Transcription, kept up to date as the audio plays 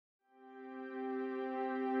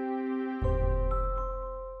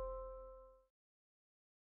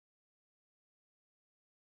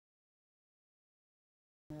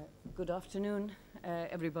Good afternoon,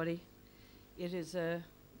 everybody. It is a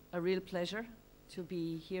real pleasure to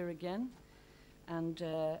be here again, and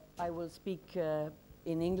I will speak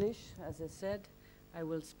in English, as I said. I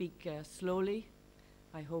will speak slowly.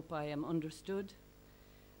 I hope I am understood.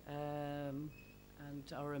 And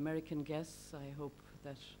our American guests, I hope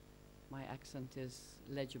that my accent is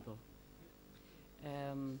legible.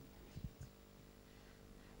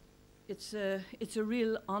 It's a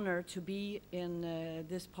real honor to be in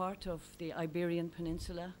this part of the Iberian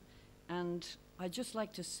Peninsula, and I'd just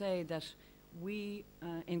like to say that we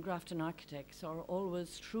in Grafton Architects are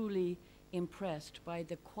always truly impressed by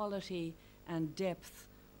the quality and depth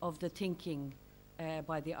of the thinking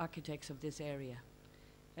by the architects of this area.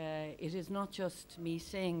 It is not just me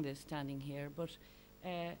saying this standing here, but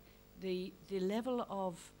the level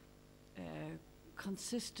of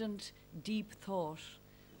consistent, deep thought,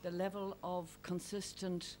 the level of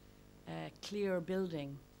consistent, clear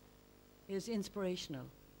building is inspirational.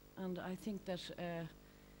 And I think that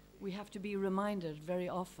we have to be reminded very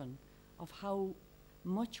often of how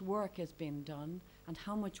much work has been done and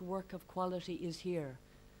how much work of quality is here.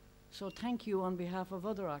 So thank you on behalf of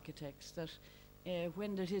other architects that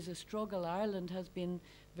when it is a struggle, Ireland has been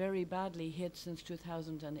very badly hit since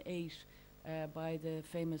 2008 by the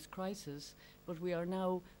famous crisis, but we are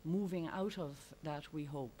now moving out of that, we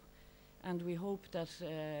hope. And we hope that,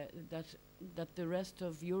 that the rest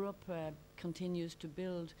of Europe continues to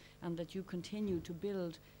build, and that you continue to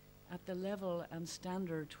build at the level and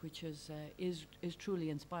standard which is truly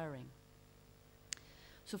inspiring.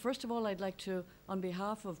 So first of all, I'd like to, on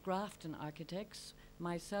behalf of Grafton Architects,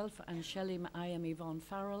 myself and I am Yvonne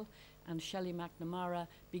Farrell, and Shelley McNamara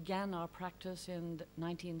began our practice in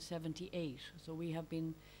 1978. So we have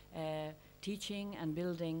been teaching and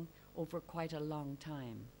building over quite a long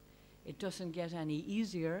time. It doesn't get any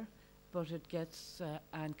easier, but it gets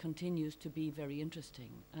and continues to be very interesting.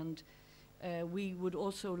 And we would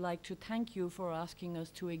also like to thank you for asking us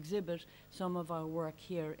to exhibit some of our work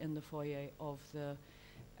here in the foyer of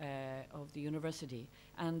the university,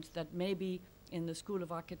 and that maybe in the School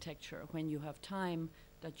of Architecture, when you have time,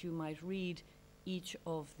 that you might read each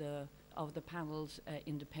of the panels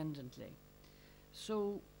independently.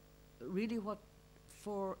 So really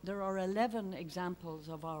there are 11 examples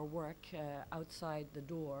of our work outside the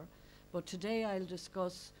door, but today I'll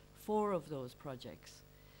discuss 4 of those projects.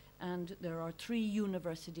 And there are 3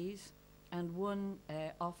 universities and 1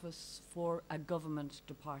 office for a government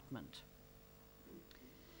department.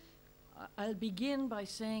 I'll begin by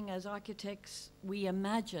saying, as architects, we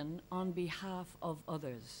imagine on behalf of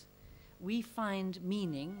others. We find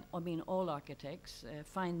meaning, I mean all architects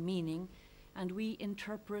find meaning, and we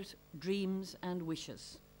interpret dreams and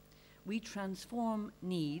wishes. We transform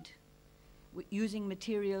need using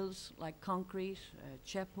materials like concrete,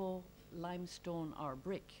 chepo, limestone, or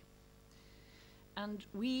brick. And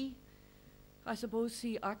we, I suppose,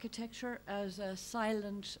 see architecture as a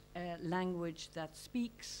silent language that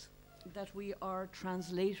speaks, that we are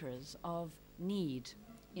translators of need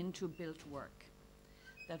into built work,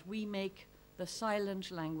 that we make the silent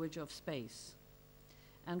language of space.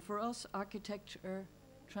 And for us, architecture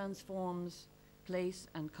transforms place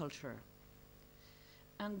and culture.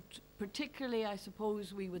 And particularly, I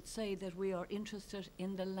suppose we would say that we are interested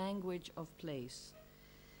in the language of place,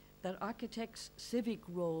 that architects' civic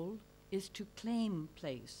role is to claim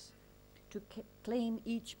place, to claim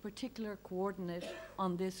each particular coordinate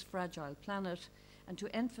on this fragile planet, and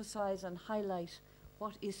to emphasize and highlight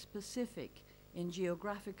what is specific in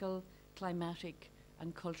geographical, climatic,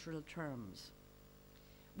 and cultural terms.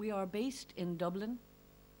 We are based in Dublin,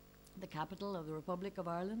 the capital of the Republic of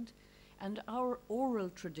Ireland, and our oral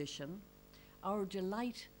tradition, our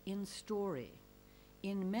delight in story,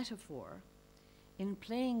 in metaphor, in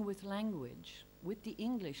playing with language, with the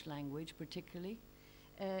English language particularly,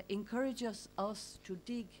 encourages us to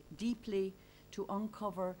dig deeply to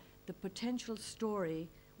uncover the potential story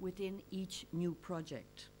within each new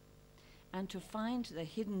project, and to find the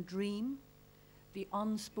hidden dream, the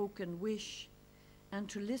unspoken wish, and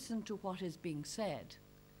to listen to what is being said,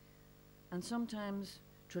 and sometimes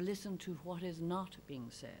to listen to what is not being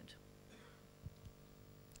said.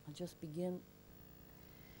 I'll just begin.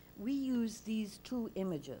 We use these 2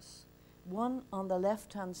 images. One on the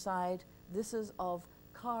left-hand side, this is of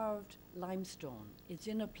carved limestone. It's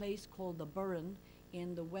in a place called the Burren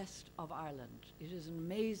in the west of Ireland. It is an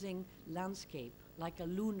amazing landscape, like a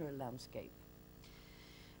lunar landscape.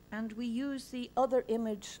 And we use the other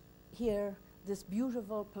image here, this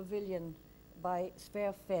beautiful pavilion by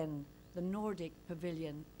Sverre Fehn, the Nordic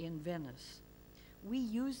pavilion in Venice. We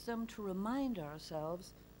use them to remind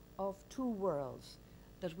ourselves of 2 worlds,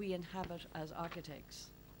 that we inhabit as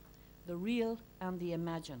architects: the real and the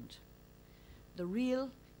imagined. The real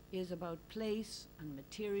is about place and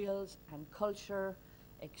materials and culture,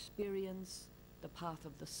 experience, the path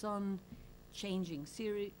of the sun, changing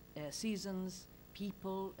seasons,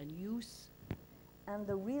 people and use. And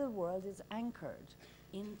the real world is anchored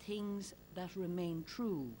in things that remain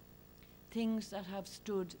true, things that have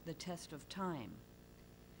stood the test of time.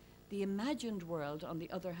 The imagined world, on the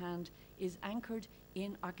other hand, is anchored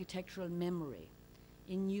in architectural memory,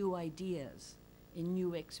 in new ideas, in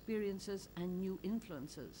new experiences and new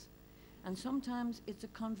influences. And sometimes it's a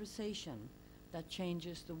conversation that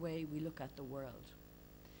changes the way we look at the world.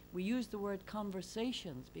 We use the word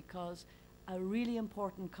conversations because a really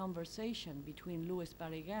important conversation between Louis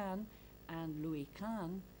Barragan and Louis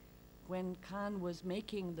Kahn, when Kahn was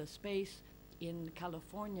making the space in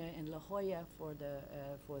California, in La Jolla, for the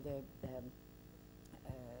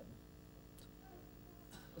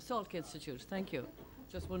Salk Institute. Thank you.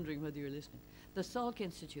 Just wondering whether you're listening. The Salk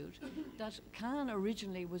Institute, that Kahn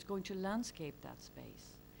originally was going to landscape that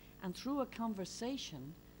space. And through a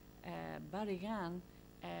conversation, Barragan,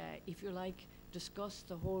 if you like, discussed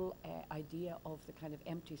the whole idea of the kind of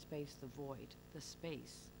empty space, the void, the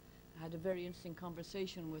space. I had a very interesting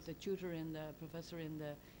conversation with a tutor professor in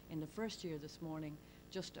the first year this morning,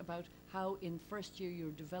 just about how in first year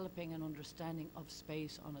you're developing an understanding of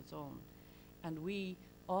space on its own. And we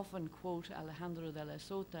often quote Alejandro de la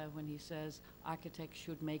Sota when he says architects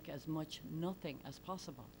should make as much nothing as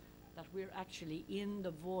possible, that we're actually in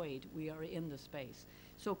the void, we are in the space.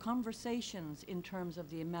 So conversations in terms of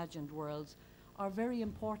the imagined worlds are very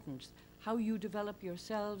important. How you develop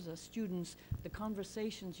yourselves as students, the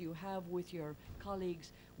conversations you have with your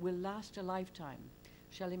colleagues will last a lifetime.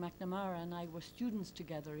 Shelley McNamara and I were students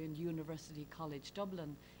together in University College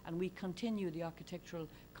Dublin, and we continue the architectural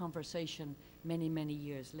conversation many, many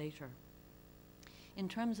years later. In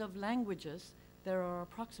terms of languages, there are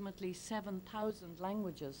approximately 7,000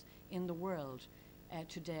 languages in the world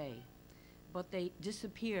today, but they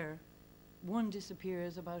disappear. One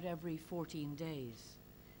disappears about every 14 days.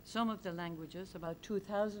 Some of the languages, about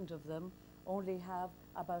 2,000 of them, only have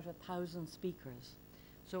about 1,000 speakers.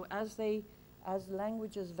 So as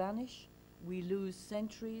languages vanish, we lose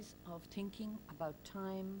centuries of thinking about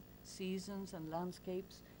time, seasons and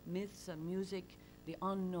landscapes, myths and music, the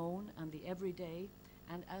unknown and the everyday.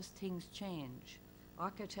 And as things change,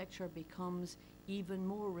 architecture becomes even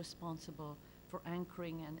more responsible for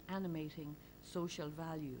anchoring and animating social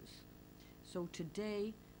values. So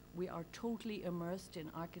today, we are totally immersed in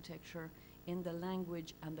architecture, in the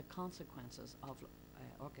language and the consequences of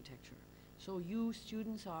architecture. So you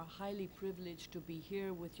students are highly privileged to be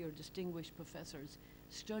here with your distinguished professors,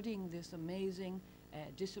 studying this amazing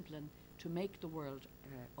discipline to make the world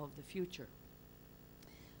of the future.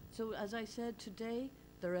 So as I said, today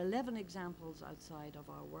there are 11 examples outside of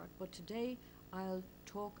our work, but today I'll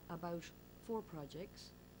talk about 4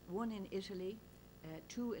 projects, 1 in Italy,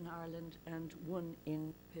 2 in Ireland, and 1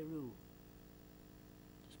 in Peru.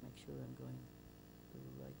 Just make sure I'm going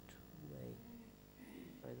the right way,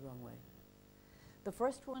 sorry, the wrong way. The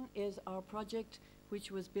first one is our project,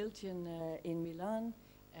 which was built in Milan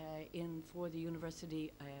for the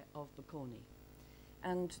University of Bocconi.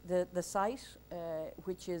 And the site,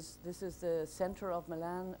 this is the center of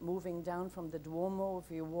Milan, moving down from the Duomo,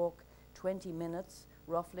 if you walk 20 minutes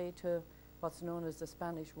roughly to what's known as the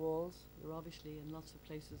Spanish Walls. They're obviously in lots of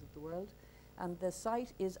places of the world. And the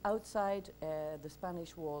site is outside the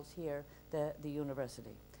Spanish Walls here, the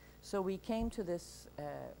university. So we came to this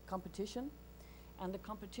competition, and the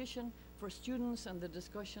competition for students and the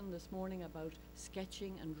discussion this morning about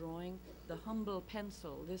sketching and drawing, the humble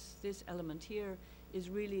pencil, this element here is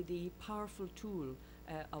really the powerful tool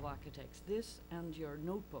of architects. This and your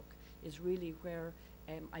notebook is really where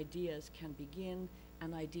ideas can begin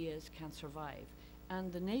and ideas can survive.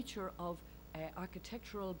 And the nature of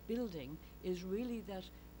architectural building is really that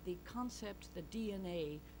the concept, the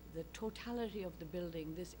DNA, the totality of the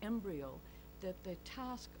building, this embryo, that the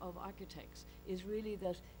task of architects is really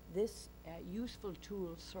that this useful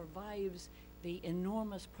tool survives the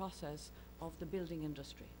enormous process of the building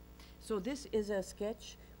industry. So this is a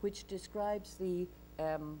sketch which describes the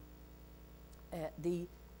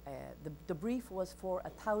brief was for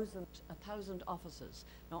 1,000 offices.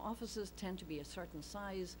 Now offices tend to be a certain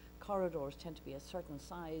size, corridors tend to be a certain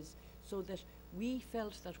size, so that we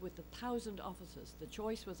felt that with 1,000 offices, the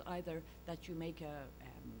choice was either that you make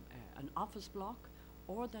an office block,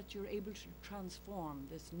 or that you're able to transform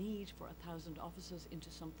this need for 1,000 offices into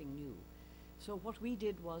something new. So what we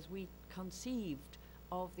did was we conceived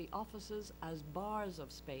of the offices as bars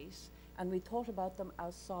of space, and we thought about them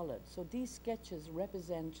as solid. So these sketches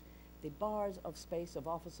represent the bars of space of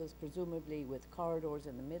offices, presumably with corridors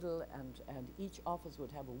in the middle, and each office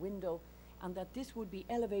would have a window, and that this would be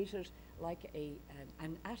elevated like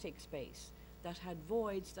an attic space that had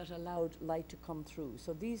voids that allowed light to come through.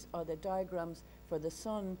 So these are the diagrams for the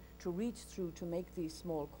sun to reach through to make these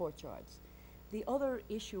small courtyards. The other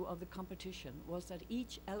issue of the competition was that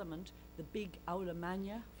each element, the big aula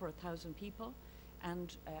magna for 1,000 people,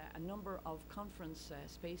 and a number of conference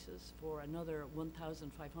spaces for another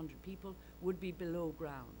 1,500 people would be below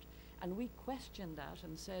ground. And we questioned that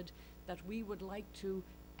and said that we would like to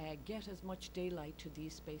get as much daylight to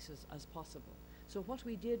these spaces as possible. So what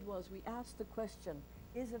we did was we asked the question,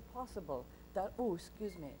 is it possible that,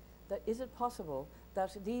 is it possible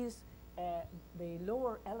that these, the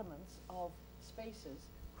lower elements of spaces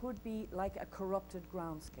could be like a corrupted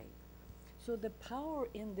groundscape? So the power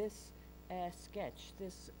in this sketch,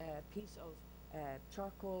 this piece of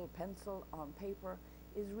charcoal pencil on paper,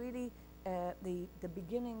 is really the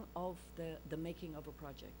beginning of the making of a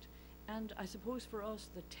project. And I suppose for us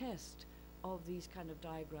the test of these kind of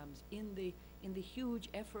diagrams in the huge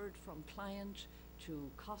effort from client to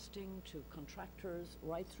costing to contractors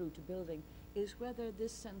right through to building is whether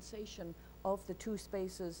this sensation of the two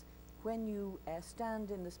spaces, when you stand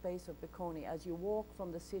in the space of Bicony, as you walk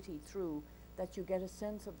from the city through, that you get a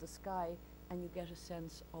sense of the sky and you get a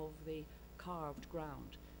sense of the carved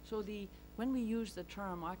ground. So when we use the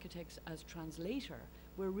term architects as translator,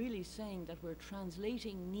 we're really saying that we're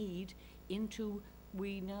translating need into,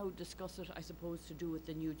 we now discuss it, I suppose, to do with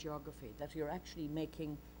the new geography, that you're actually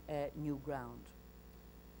making new ground.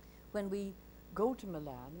 When we go to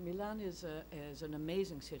Milan, Milan is an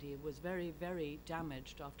amazing city. It was very, very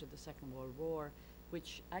damaged after the Second World War,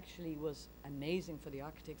 which actually was amazing for the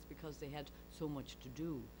architects because they had so much to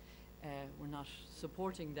do. We're not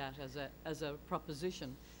supporting that as a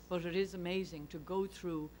proposition, but it is amazing to go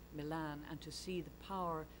through Milan and to see the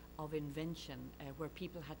power of invention, where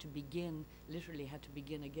people had to begin, literally had to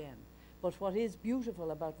begin again. But what is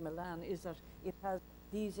beautiful about Milan is that it has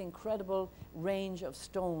these incredible range of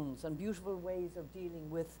stones and beautiful ways of dealing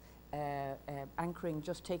with anchoring,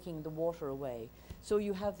 just taking the water away. So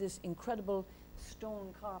you have this incredible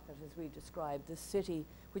stone carpet, as we described, this city,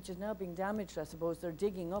 which is now being damaged, I suppose. They're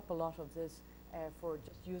digging up a lot of this for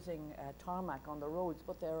just using tarmac on the roads,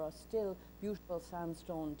 but there are still beautiful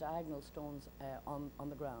sandstone, diagonal stones on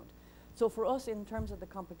the ground. So for us, in terms of the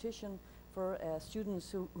competition, for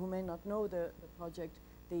students who may not know the project,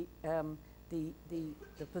 the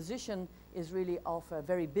position is really off a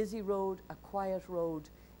very busy road, a quiet road.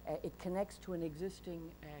 It connects to an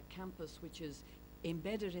existing campus, which is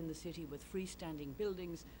embedded in the city with freestanding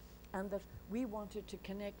buildings, and that we wanted to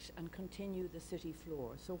connect and continue the city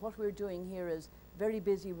floor. So what we're doing here is very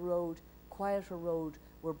busy road, quieter road.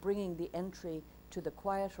 We're bringing the entry to the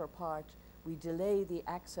quieter part. We delay the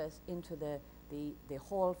access into the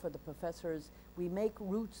hall for the professors. We make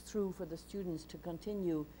routes through for the students to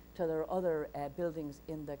continue to their other buildings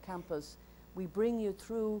in the campus. We bring you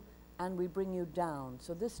through and we bring you down.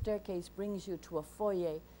 So this staircase brings you to a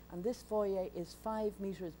foyer, and this foyer is 5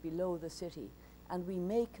 meters below the city. And we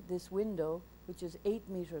make this window, which is 8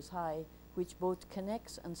 meters high, which both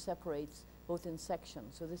connects and separates, both in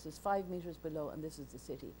sections. So this is 5 meters below, and this is the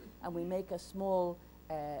city. And we make a small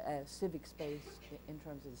civic space in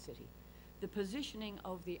terms of the city. The positioning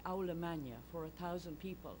of the aula magna for 1,000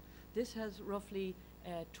 people, this has roughly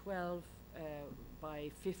 12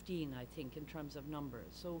 by 15, I think, in terms of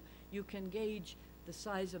numbers. So you can gauge the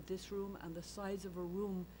size of this room and the size of a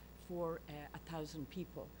room for 1,000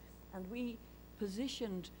 people. And we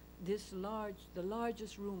positioned this the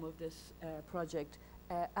largest room of this project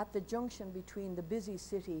at the junction between the busy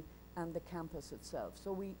city and the campus itself.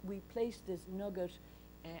 So we placed this nugget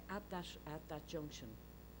at that junction.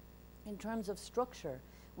 In terms of structure,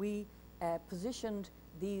 we positioned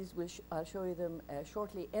these, I'll show you them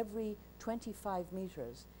shortly, every 25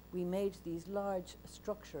 meters. We made these large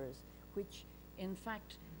structures which in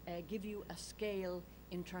fact give you a scale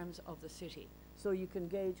in terms of the city. So you can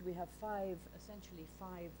gauge, we have essentially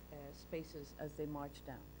five spaces as they march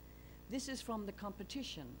down. This is from the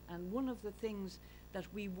competition, and one of the things that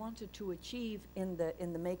we wanted to achieve in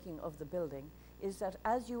the making of the building is that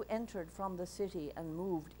as you entered from the city and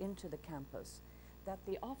moved into the campus, that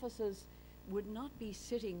the offices would not be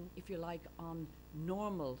sitting, if you like, on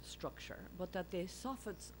normal structure, but that the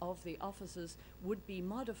soffits of the offices would be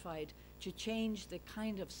modified to change the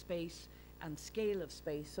kind of space and scale of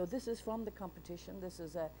space. So this is from the competition. This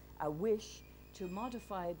is a wish to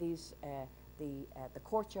modify these the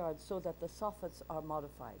courtyards so that the soffits are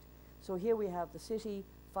modified. So here we have the city,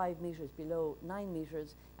 5 meters, below 9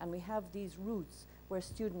 meters, and we have these routes where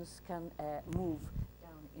students can move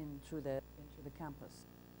down into the campus.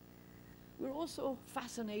 We're also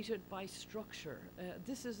fascinated by structure.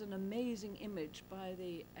 This is an amazing image by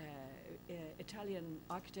the Italian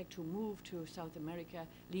architect who moved to South America,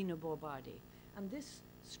 Lino Borbardi. And this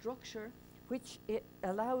structure, which it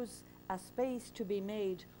allows a space to be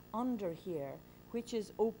made under here, which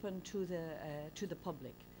is open to the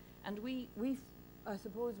public. And I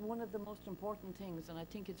suppose one of the most important things, and I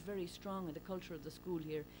think it's very strong in the culture of the school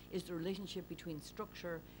here, is the relationship between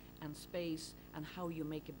structure and space and how you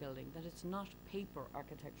make a building, that it's not paper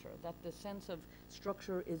architecture, that the sense of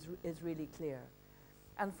structure is really clear.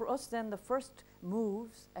 And for us then, the first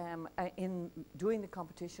moves in doing the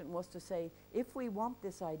competition was to say, if we want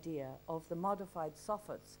this idea of the modified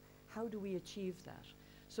soffits, how do we achieve that?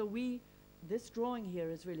 So this drawing here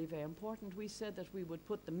is really very important. We said that we would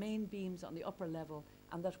put the main beams on the upper level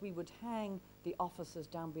and that we would hang the offices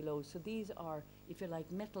down below. So these are, if you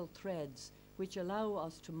like, metal threads which allow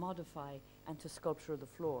us to modify and to sculpture the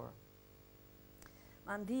floor.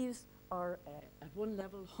 And these are, at one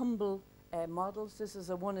level, humble models. This is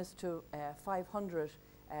a 1:500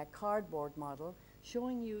 cardboard model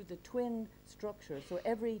showing you the twin structure. So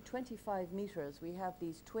every 25 meters we have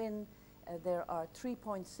these twin, there are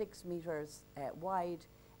 3.6 meters wide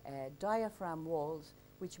diaphragm walls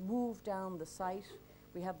which move down the site.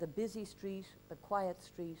 We have the busy street, the quiet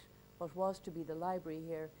street, what was to be the library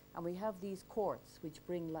here, and we have these courts which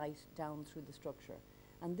bring light down through the structure.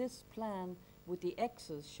 And this plan with the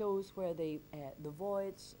X's shows where the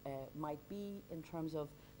voids might be in terms of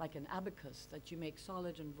like an abacus that you make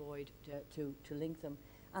solid and void to link them.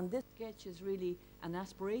 And this sketch is really an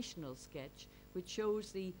aspirational sketch which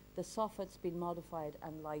shows the soffits being modified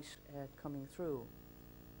and light coming through.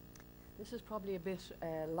 This is probably a bit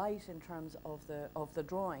light in terms of the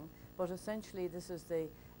drawing, but essentially this is the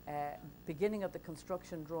beginning of the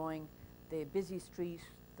construction drawing, the busy street,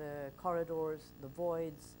 the corridors, the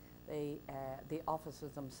voids, the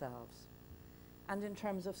offices themselves. And in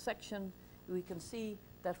terms of section, we can see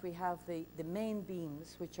that we have the main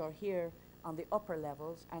beams which are here on the upper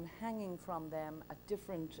levels, and hanging from them at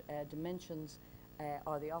different dimensions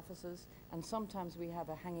are the offices. And sometimes we have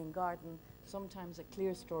a hanging garden, sometimes a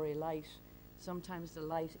clear story light, sometimes the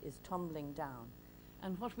light is tumbling down.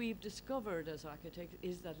 And what we've discovered as architects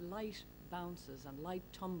is that light bounces and light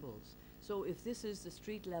tumbles. So if this is the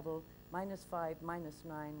street level, -5,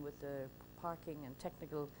 -9 with the parking and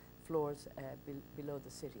technical floors below the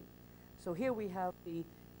city. So here we have the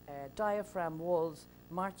diaphragm walls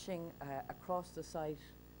marching across the site.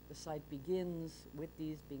 The site begins with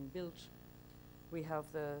these being built. We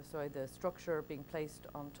have the structure being placed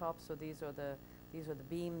on top. So these are the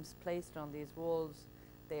beams placed on these walls.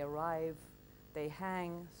 They arrive, they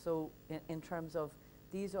hang. So in terms of,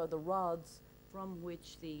 these are the rods from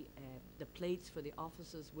which the plates for the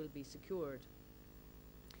offices will be secured.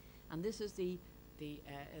 And this is the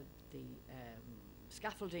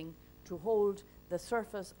scaffolding to hold the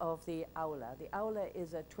surface of the aula. The aula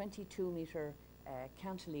is a 22-meter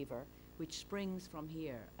cantilever which springs from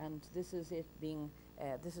here, and this is it being,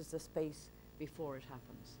 this is the space before it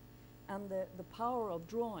happens. And the power of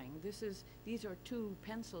drawing, these are two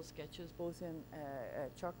pencil sketches, both in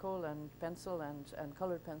charcoal and pencil and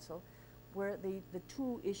colored pencil, where the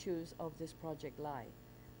two issues of this project lie.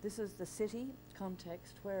 This is the city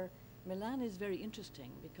context, where Milan is very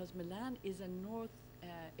interesting because Milan is a North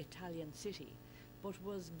Italian city, but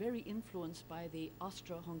was very influenced by the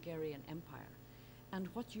Austro-Hungarian Empire. And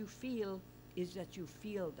what you feel is that you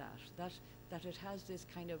feel that it has this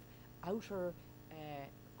kind of outer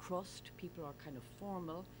crust. People are kind of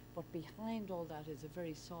formal, but behind all that is a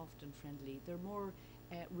very soft and friendly. They're more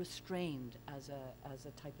restrained as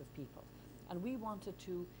a type of people. And we wanted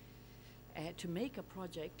to make a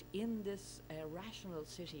project in this rational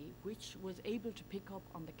city which was able to pick up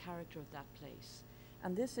on the character of that place.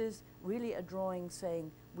 And this is really a drawing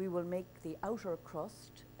saying we will make the outer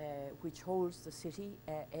crust which holds the city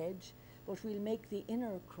edge, but we'll make the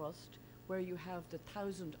inner crust where you have the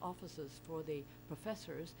 1,000 offices for the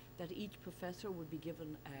professors, that each professor would be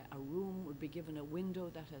given a room, would be given a window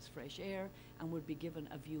that has fresh air, and would be given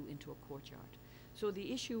a view into a courtyard. So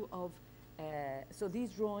the issue of, so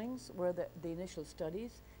these drawings were the initial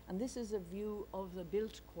studies, and this is a view of the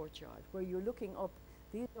built courtyard where you're looking up.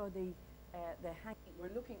 These are the hanging,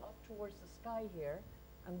 we're looking up towards the sky here,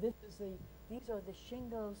 and these are the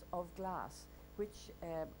shingles of glass which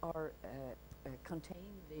contain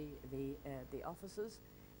the offices.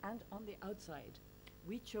 And on the outside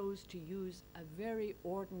we chose to use a very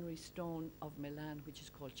ordinary stone of Milan which is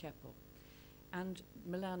called ceppo. And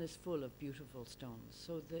Milan is full of beautiful stones.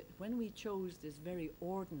 So when we chose this very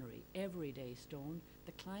ordinary, everyday stone,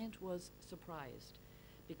 the client was surprised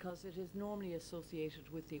because it is normally associated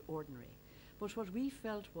with the ordinary. But what we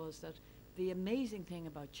felt was that the amazing thing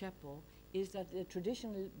about Ceppo is that the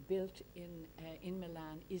traditionally built in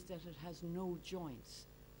Milan is that it has no joints.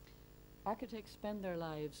 Architects spend their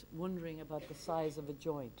lives wondering about the size of a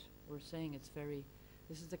joint. We're saying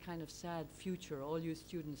this is the kind of sad future all you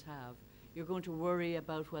students have. You're going to worry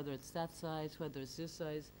about whether it's that size, whether it's this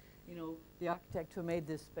size. You know, the architect who made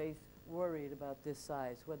this space worried about this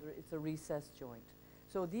size, whether it's a recessed joint.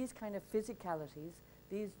 So these kind of physicalities,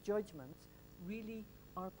 these judgments, really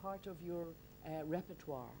are part of your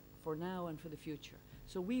repertoire for now and for the future.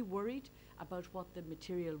 So we worried about what the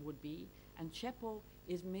material would be, and Ceppo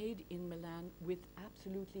is made in Milan with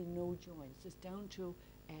absolutely no joints. It's down to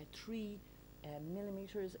 3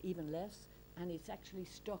 millimeters, even less, and it's actually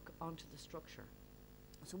stuck onto the structure.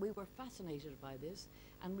 So we were fascinated by this,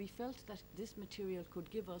 and we felt that this material could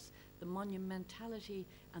give us the monumentality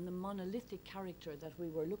and the monolithic character that we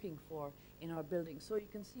were looking for in our building. So you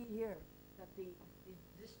can see here that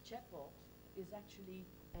this Ceppo is actually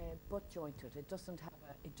butt jointed. It doesn't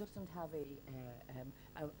have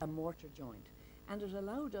a mortar joint, and it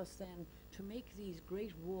allowed us then to make these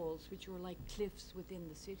great walls, which were like cliffs within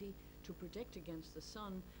the city, to protect against the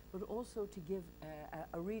sun, but also to give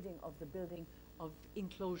a reading of the building of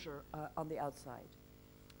enclosure on the outside.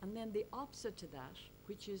 And then the opposite to that,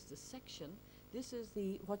 which is the section, this is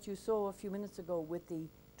what you saw a few minutes ago with the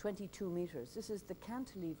 22 meters. This is the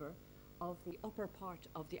cantilever of the upper part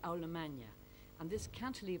of the Aula Magna. And this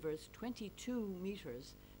cantilever is 22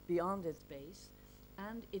 meters beyond its base,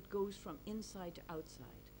 and it goes from inside to outside.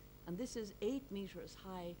 And this is 8 meters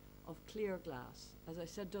high of clear glass, as I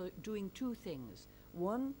said, doing two things.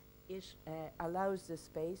 One, it allows the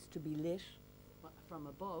space to be lit from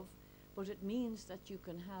above, but it means that you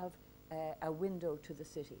can have a window to the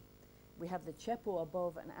city. We have the Ceppo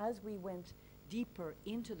above, and as we went deeper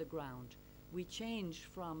into the ground, we changed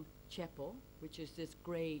from Ceppo, which is this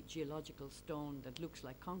grey geological stone that looks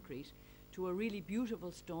like concrete, to a really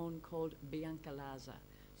beautiful stone called Biancalasa.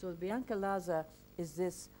 So Biancalasa is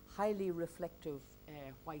this highly reflective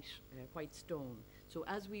white stone. So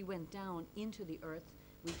as we went down into the earth,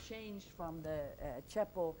 we changed from the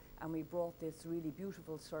Ceppo, and we brought this really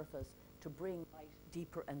beautiful surface to bring light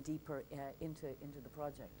deeper and deeper into the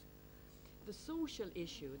project. The social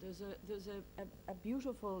issue, there's a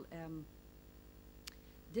beautiful,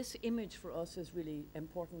 this image for us is really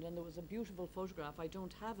important, and there was a beautiful photograph, I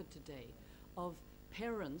don't have it today, of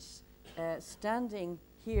parents standing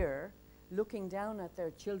here looking down at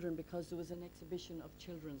their children because there was an exhibition of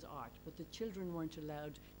children's art, but the children weren't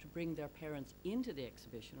allowed to bring their parents into the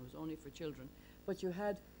exhibition. It was only for children. But you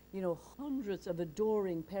had, you know, hundreds of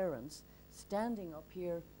adoring parents standing up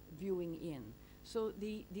here viewing in. So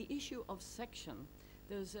the issue of section,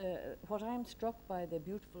 there's what I'm struck by the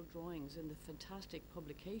beautiful drawings and the fantastic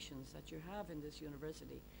publications that you have in this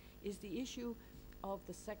university is the issue of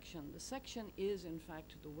the section. The section is, in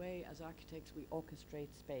fact, the way as architects we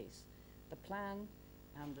orchestrate space. The plan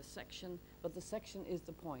and the section, but the section is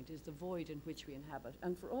the point, is the void in which we inhabit.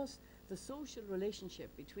 And for us, the social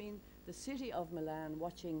relationship between the city of Milan,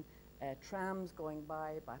 watching trams going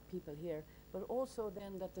by people here, but also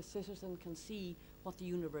then that the citizen can see what the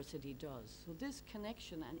university does. So this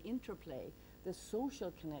connection and interplay, this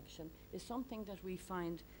social connection, is something that we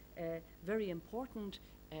find very important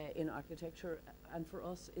in architecture, and for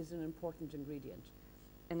us is an important ingredient.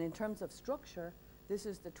 And in terms of structure, this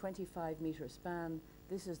is the 25-meter span.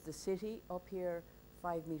 This is the city up here,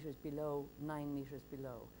 5 meters below, 9 meters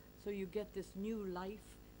below. So you get this new life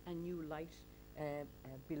and new light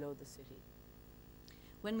below the city.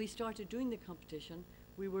 When we started doing the competition,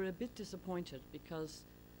 we were a bit disappointed because,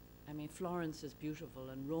 I mean, Florence is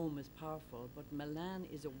beautiful and Rome is powerful, but Milan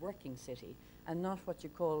is a working city and not what you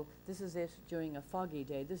call, this is it during a foggy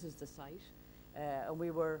day, this is the site. And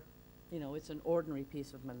we were, you know, it's an ordinary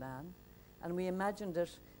piece of Milan. And we imagined that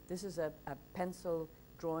this is a pencil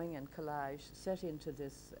drawing and collage set into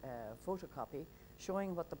this photocopy,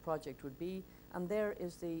 showing what the project would be. And there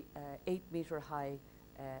is the 8-meter high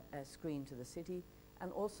screen to the city.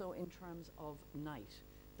 And also in terms of night,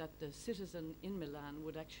 that the citizen in Milan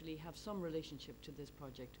would actually have some relationship to this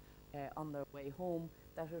project on their way home,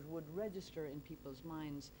 that it would register in people's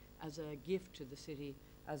minds as a gift to the city,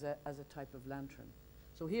 as a type of lantern.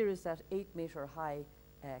 So here is that 8-meter high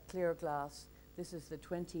clear glass. This is the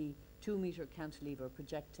 22-meter cantilever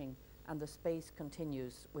projecting, and the space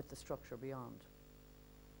continues with the structure beyond.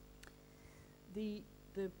 The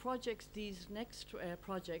The projects, these next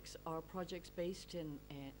projects are projects based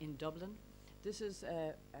in Dublin. This is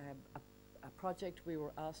a project we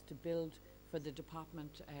were asked to build for the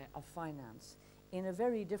Department of Finance in a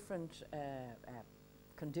very different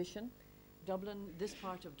condition. Dublin, this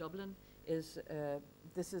part of Dublin is,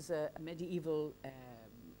 this is a medieval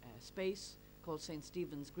space called St.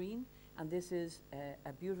 Stephen's Green, and this is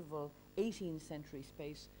a beautiful 18th century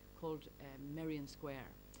space called Merrion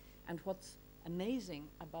Square. And what's amazing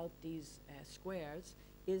about these squares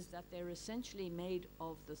is that they're essentially made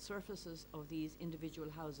of the surfaces of these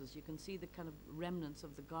individual houses. You can see the kind of remnants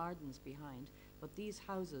of the gardens behind, but these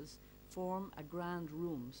houses form a grand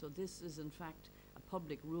room. So this is in fact a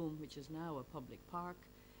public room, which is now a public park.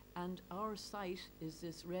 And our site is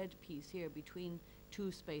this red piece here between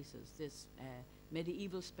two spaces, this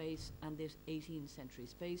medieval space and this 18th century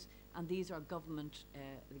space, and these are government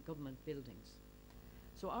buildings.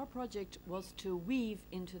 So our project was to weave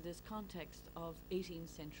into this context of 18th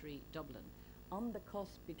century Dublin, on the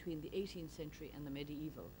cusp between the 18th century and the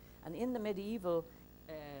medieval. And in the medieval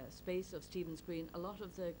space of Stephen's Green, a lot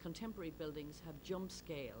of the contemporary buildings have jump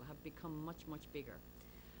scale, have become much, much bigger.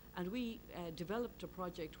 And we developed a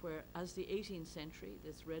project where, as the 18th century,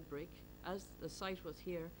 this red brick, as the site was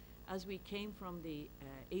here, as we came from the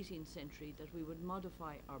 18th century, that we would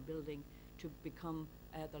modify our building to become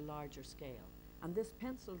the larger scale. And this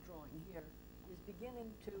pencil drawing here is beginning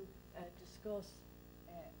to discuss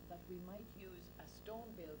that we might use a stone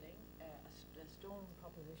building, a stone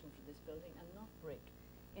proposition for this building, and not brick.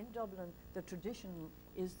 In Dublin, the tradition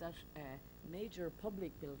is that major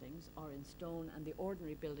public buildings are in stone and the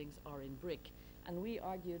ordinary buildings are in brick. And we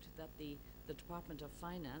argued that the Department of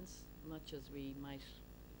Finance, much as we might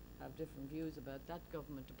have different views about that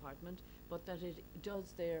government department, but that it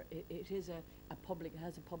does it is a public,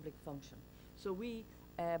 has a public function. So we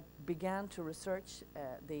began to research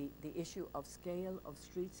the issue of scale, of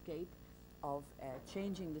streetscape, of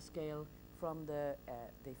changing the scale from the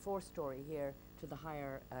 4-story here to the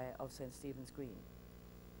higher of St. Stephen's Green.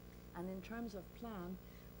 And in terms of plan,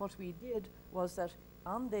 what we did was that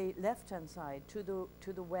on the left-hand side, to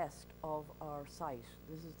the west of our site,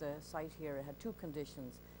 this is the site here, it had two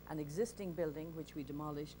conditions: an existing building, which we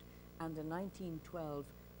demolished, and a 1912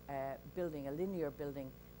 building, a linear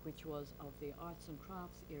building, which was of the arts and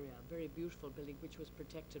crafts area, a very beautiful building which was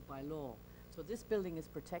protected by law. So this building is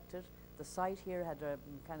protected. The site here had a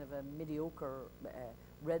kind of a mediocre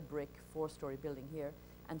red brick 4-story building here,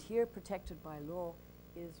 and here, protected by law,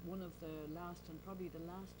 is one of the last, and probably the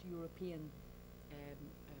last European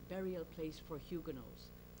burial place for Huguenots.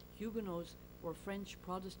 Huguenots were French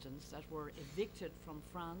Protestants that were evicted from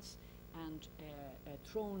France and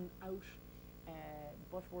thrown out,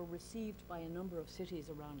 but were received by a number of cities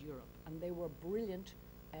around Europe. And they were brilliant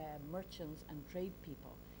merchants and trade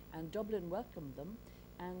people. And Dublin welcomed them,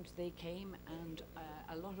 and they came, and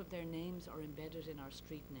a lot of their names are embedded in our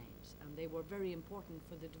street names. And they were very important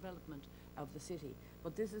for the development of the city.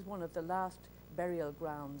 But this is one of the last burial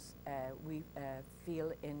grounds we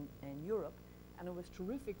feel in Europe. And it was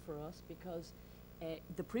terrific for us because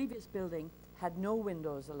the previous building had no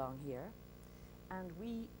windows along here. And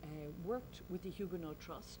we worked with the Huguenot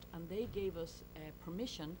Trust, and they gave us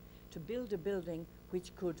permission to build a building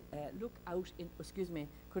which could look out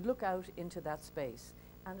into that space.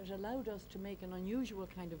 And it allowed us to make an unusual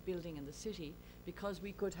kind of building in the city because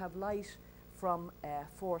we could have light from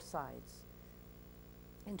 4 sides.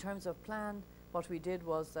 In terms of plan, what we did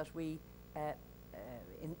was that we,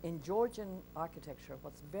 in Georgian architecture,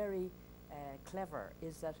 what's very clever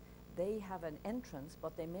is that they have an entrance,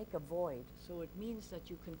 but they make a void. So it means that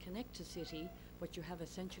you can connect to city, but you have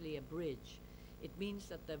essentially a bridge. It means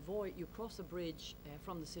that the void, you cross a bridge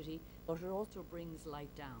from the city, but it also brings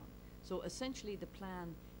light down. So essentially the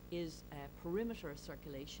plan is perimeter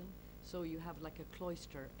circulation. So you have like a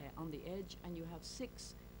cloister on the edge, and you have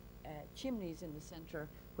 6 chimneys in the center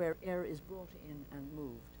where air is brought in and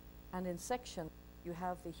moved. And in section, you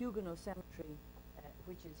have the Huguenot cemetery,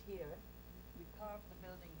 which is here. We carve the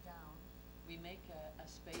building down. We make a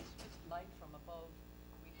space with light from above.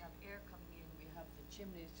 We have air coming in. We have the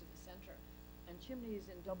chimneys to the center. And chimneys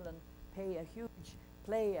in Dublin play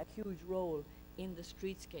a huge role in the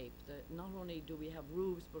streetscape. Not only do we have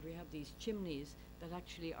roofs, but we have these chimneys that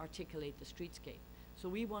actually articulate the streetscape. So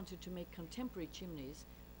we wanted to make contemporary chimneys,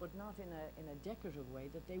 but not in a decorative way,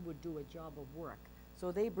 that they would do a job of work.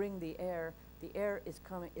 So they bring the air. The air is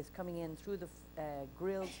coming in through the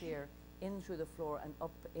grills here, in through the floor, and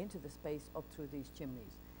up into the space up through these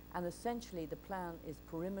chimneys. And essentially the plan is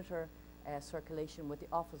perimeter circulation with the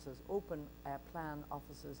offices, open plan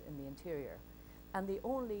offices in the interior. And the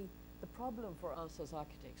only The problem for us as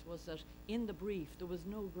architects was that in the brief there was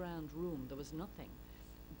no ground room, there was nothing.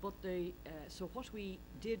 But so what we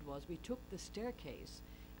did was we took the staircase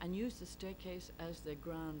and used the staircase as the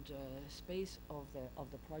ground space of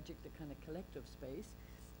the project, the kind of collective space,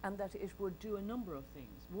 and that it would do a number of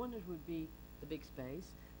things. One, it would be the big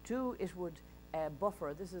space. Two, it would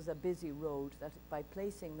buffer. This is a busy road that by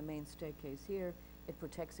placing the main staircase here, it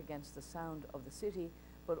protects against the sound of the city,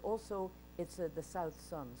 but also it's the south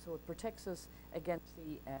sun, so it protects us against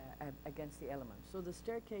the elements. So the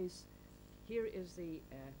staircase here is the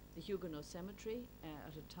Huguenot Cemetery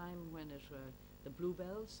at a time when the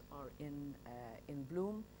bluebells are in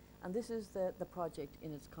bloom, and this is the project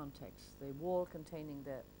in its context. The wall containing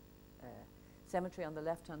the cemetery on the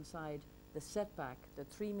left-hand side, the setback, the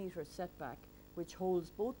 3-meter setback, which holds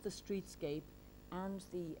both the streetscape and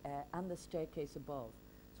the staircase above.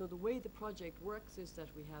 So the way the project works is that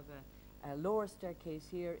we have a lower staircase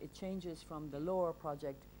here. It changes from the lower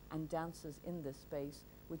project and dances in this space,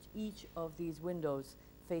 with each of these windows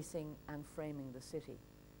facing and framing the city.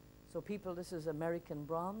 So people, this is American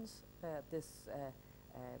bronze, this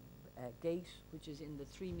gate, which is in the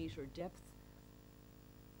 3-meter depth,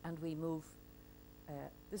 and we move.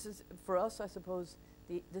 This is, for us, I suppose,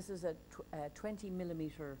 this is a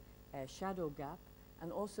 20-millimeter shadow gap,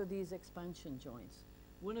 and also these expansion joints.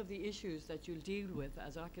 One of the issues that you'll deal with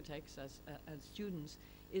as architects, as students,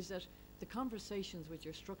 is that the conversations with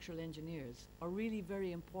your structural engineers are really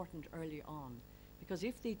very important early on, because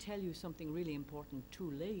if they tell you something really important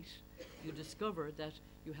too late, you discover that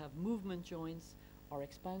you have movement joints or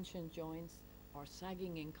expansion joints or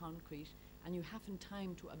sagging in concrete, and you haven't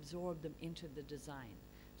time to absorb them into the design.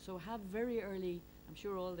 So have very early, I'm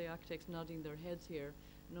sure all the architects nodding their heads here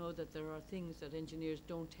know that there are things that engineers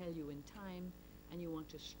don't tell you in time, and you want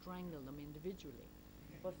to strangle them individually.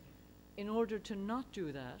 But in order to not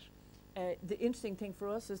do that, the interesting thing for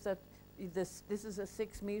us is that this is a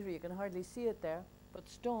 6-meter, you can hardly see it there, but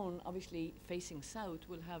stone, obviously facing south,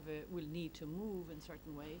 will need to move in a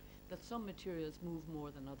certain way, that some materials move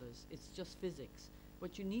more than others. It's just physics.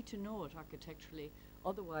 But you need to know it architecturally,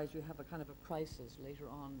 otherwise you have a kind of a crisis later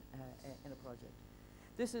on in a project.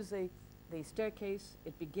 This is the staircase.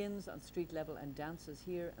 It begins on street level and dances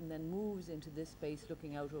here, and then moves into this space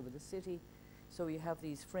looking out over the city. So you have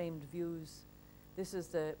these framed views. This is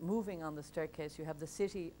the moving on the staircase. You have the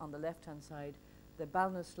city on the left-hand side, the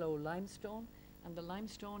Ballinasloe limestone, and the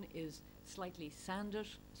limestone is slightly sanded,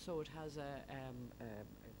 so it has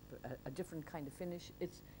a different kind of finish.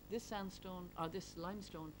 It's this sandstone, or this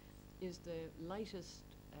limestone, is the lightest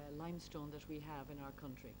limestone that we have in our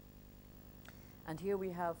country. And here we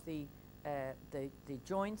have the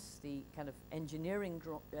joints, the kind of engineering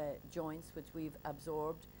joints which we've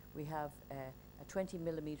absorbed. We have a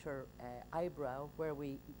 20-millimeter eyebrow where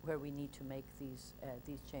we need to make these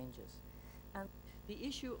changes. And the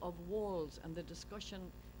issue of walls and the discussion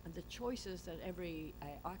and the choices that every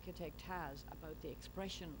architect has about the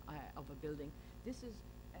expression of a building. This is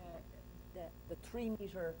the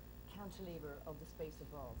 3-meter cantilever of the space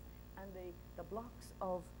above, and the blocks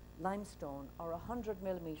of limestone are 100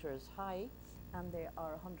 millimeters high, and they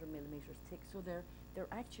are 100 millimeters thick, so they're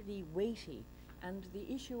actually weighty. And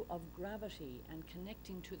the issue of gravity and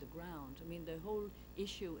connecting to the ground, I mean, the whole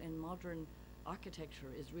issue in modern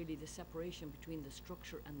architecture is really the separation between the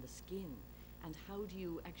structure and the skin, and how do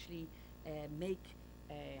you actually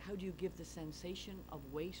how do you give the sensation of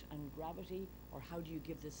weight and gravity, or how do you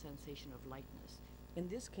give the sensation of lightness? In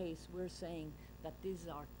this case, we're saying that these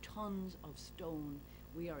are tons of stone.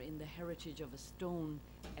 We are in the heritage of a stone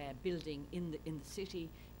building in the city,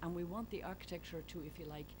 and we want the architecture to, if you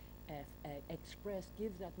like,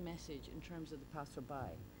 give that message in terms of the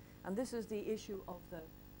passerby. And this is the issue of the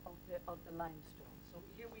limestone. So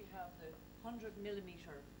here we have the 100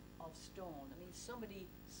 millimeter of stone. I mean, somebody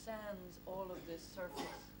sands all of this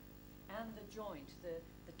surface and the joint,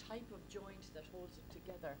 the type of joint that holds it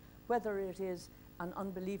together, whether it is an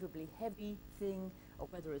unbelievably heavy thing or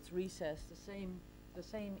whether it's recessed, the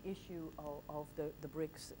same issue of the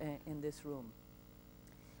bricks in this room.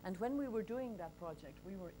 And when we were doing that project,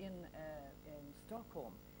 we were in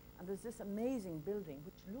Stockholm, and there's this amazing building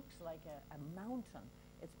which looks like a mountain.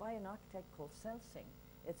 It's by an architect called Selsing.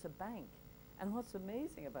 It's a bank. And what's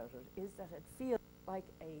amazing about it is that it feels like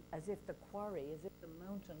as if the quarry, as if the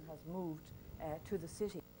mountain has moved to the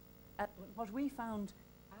city. What we found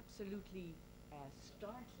absolutely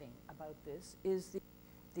startling about this is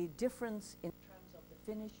the difference in terms of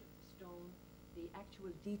the finish of the stone, the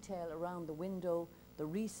actual detail around the window, the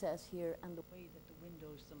recess here, and the way that the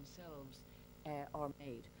windows themselves are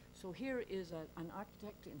made. So here is an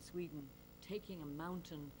architect in Sweden taking a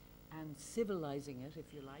mountain and civilizing it,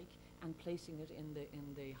 if you like, and placing it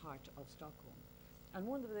in the heart of Stockholm. And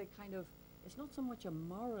one of the kind of, it's not so much a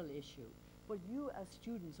moral issue, but you as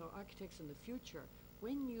students or architects in the future,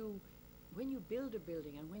 when you build a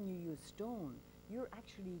building and when you use stone, you're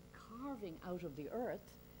actually carving out of the earth,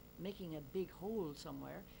 making a big hole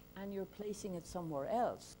somewhere, and you're placing it somewhere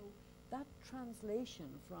else. So that translation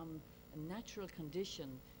from a natural condition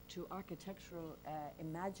to architectural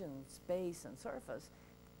imagined space and surface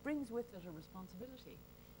brings with it a responsibility.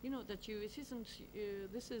 You know, that it isn't,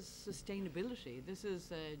 this is sustainability, this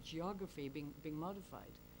is geography being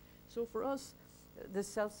modified. So for us,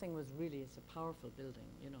 this Celsing was really, it's a powerful building,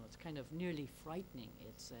 you know, it's kind of nearly frightening,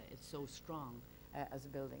 it's so strong as a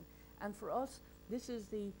building. And for us, this is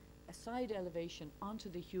the side elevation onto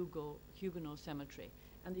the Huguenot Cemetery.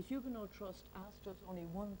 And the Huguenot Trust asked us only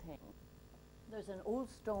one thing. There's an old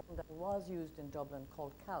stone that was used in Dublin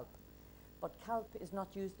called calp, but calp is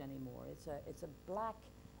not used anymore. It's a black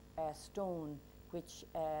stone which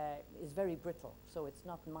is very brittle, so it's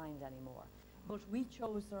not mined anymore. But we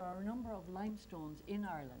chose, there are a number of limestones in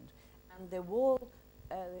Ireland, and the wall,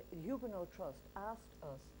 the Huguenot Trust asked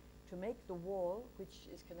us to make the wall, which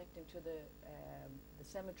is connecting to the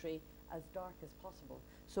cemetery, as dark as possible.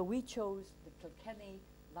 So we chose the Kilkenny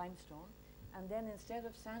limestone, and then instead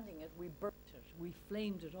of sanding it, we burnt it, we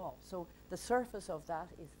flamed it off. So the surface of that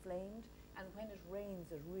is flamed, and when it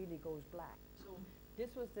rains, it really goes black. So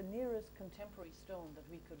this was the nearest contemporary stone that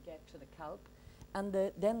we could get to the calp. And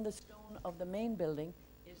then the stone of the main building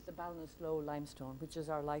is the Ballinasloe limestone, which is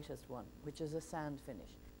our lightest one, which is a sand finish.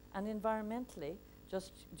 And environmentally,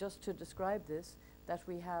 just to describe this, that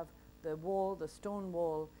we have the wall, the stone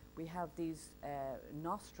wall, we have these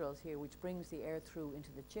nostrils here, which brings the air through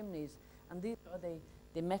into the chimneys, and these are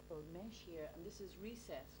the metal mesh here, and this is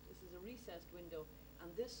recessed. This is a recessed window,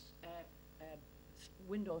 and this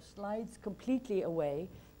window slides completely away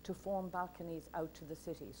to form balconies out to the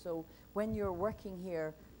city. So when you're working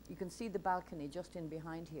here, you can see the balcony just in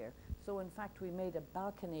behind here. So in fact, we made a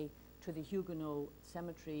balcony to the Huguenot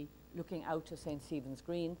Cemetery looking out to St. Stephen's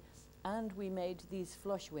Green, and we made these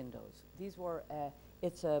flush windows. These were,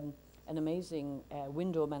 it's an amazing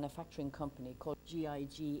window manufacturing company called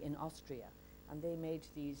GIG in Austria, and they made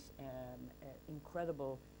these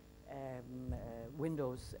incredible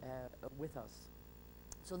windows with us.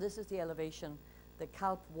 So this is the elevation, the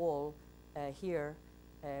calp wall here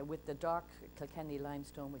with the dark Kilkenny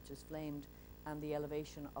limestone, which is flamed, and the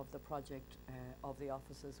elevation of the project of the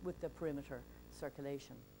offices with the perimeter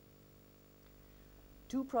circulation.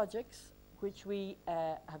 Two projects which we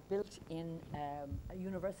have built in a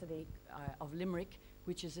University of Limerick,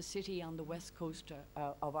 which is a city on the west coast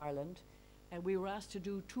of Ireland. We were asked to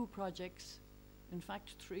do two projects, in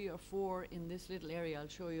fact 3 or 4 in this little area. I'll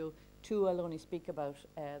show you 2 I'll only speak about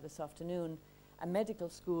this afternoon, a medical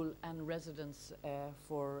school and residence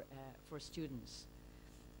for students.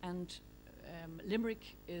 And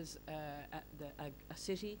Limerick is a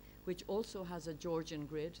city which also has a Georgian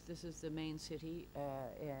grid. This is the main city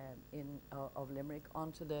of Limerick.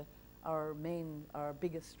 Onto our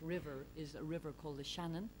biggest river is a river called the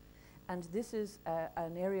Shannon. And this is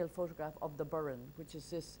an aerial photograph of the Burren, which is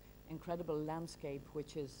this incredible landscape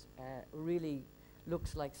which is really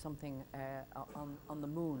looks like something on the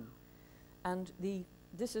moon. And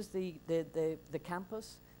this is the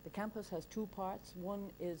campus. The campus has 2 parts. One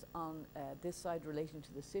is on this side relating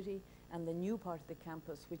to the city, and the new part of the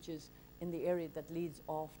campus, which is in the area that leads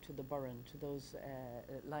off to the Burren, to those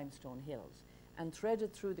limestone hills. And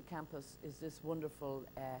threaded through the campus is this wonderful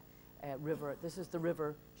river. This is the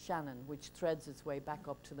River Shannon, which threads its way back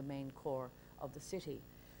up to the main core of the city.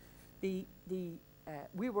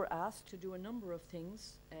 We were asked to do a number of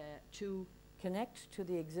things to connect to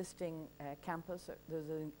the existing campus. There's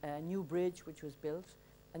a new bridge which was built,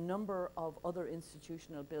 a number of other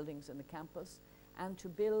institutional buildings in the campus, and to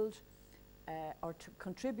build or to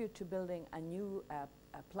contribute to building a new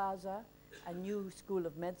plaza, a new school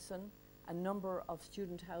of medicine, a number of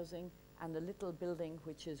student housing, and a little building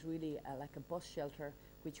which is really like a bus shelter,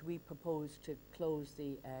 which we propose to close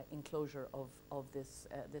the enclosure of this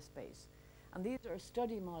space. And these are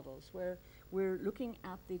study models where we're looking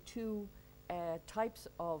at the 2 types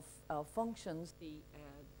of functions, the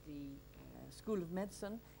School of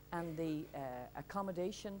Medicine and the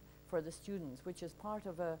accommodation for the students, which is part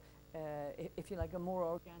of a, if you like, a more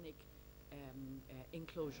organic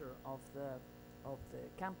enclosure of the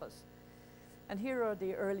campus. And here are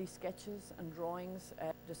the early sketches and drawings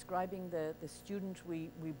describing the student.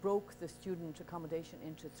 We broke the student accommodation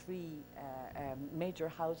into 3 major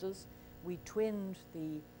houses. We twinned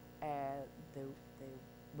the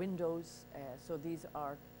windows. So these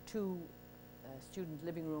are two student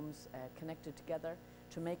living rooms connected together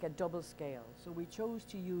to make a double scale. So we chose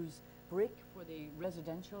to use brick for the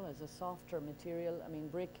residential as a softer material. I mean,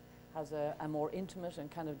 brick has a more intimate and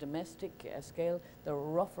kind of domestic scale. There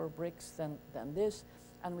are rougher bricks than this,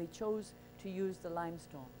 and we chose to use the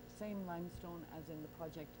limestone, same limestone as in the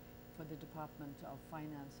project for the Department of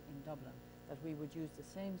Finance in Dublin, that we would use the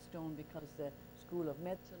same stone because the School of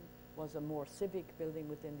Medicine was a more civic building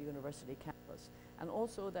within the university campus, and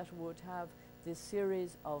also that would have this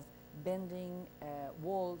series of bending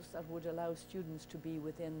walls that would allow students to be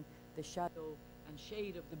within the shadow and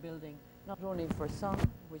shade of the building, not only for sun,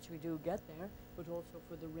 which we do get there, but also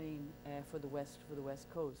for the rain for the west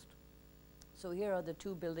coast. So here are the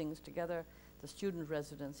two buildings together, the student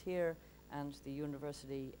residence here and the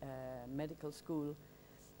university medical school.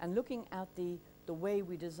 And looking at the way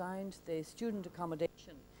we designed the student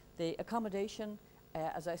accommodation, the accommodation,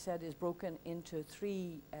 as I said, is broken into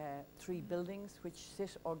three buildings which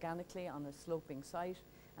sit organically on a sloping site.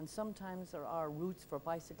 And sometimes there are routes for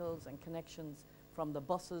bicycles and connections from the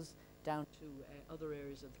buses down to other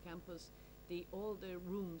areas of the campus. All the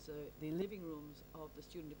rooms, the living rooms of the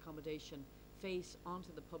student accommodation face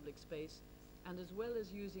onto the public space. And as well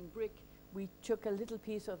as using brick, we took a little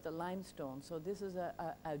piece of the limestone. So this is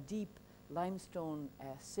a deep limestone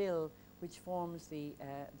sill which forms the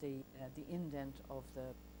indent of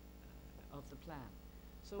the plan.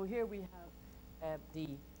 So here we have the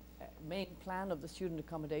main plan of the student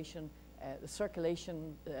accommodation, the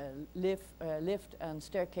circulation lift and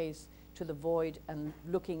staircase to the void and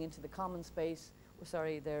looking into the common space.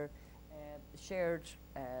 Their shared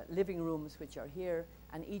living rooms which are here,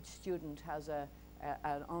 and each student has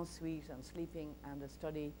an ensuite and sleeping and a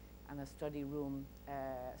study room,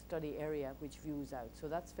 study area which views out. So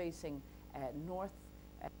that's facing north,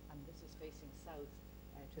 and this is facing south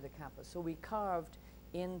to the campus. So we carved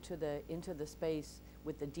into the space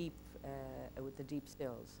with the deep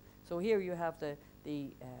sills. So here you have the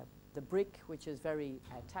brick, which is very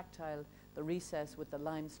tactile, the recess with the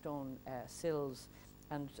limestone sills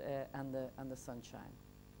and the sunshine.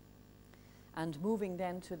 And moving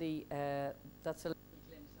then to that's a little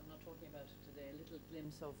glimpse. I'm not talking about it today. A little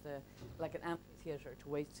glimpse of like an amphitheater to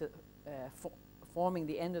wait to forming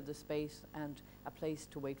the end of the space and a place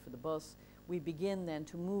to wait for the bus. We begin then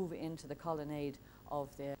to move into the colonnade of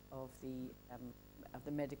the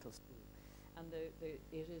medical school, and it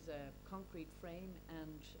is a concrete frame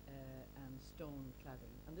and stone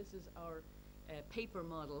cladding. And this is our paper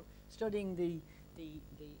model studying the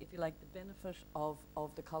if you like the benefit of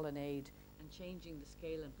the colonnade and changing the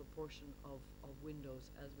scale and proportion of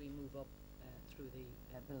windows as we move up through the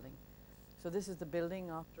building. So this is the building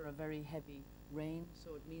after a very heavy rain,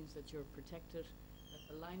 so it means that you're protected, that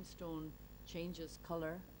the limestone changes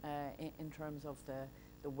color in terms of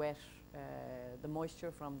the wet, the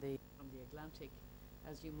moisture from the Atlantic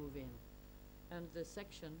as you move in. And the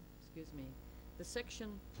section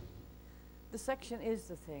is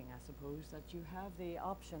the thing, I suppose, that you have the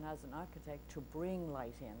option as an architect to bring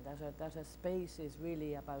light in, that a space is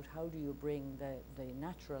really about how do you bring the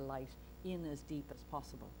natural light in as deep as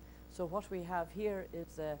possible. So what we have here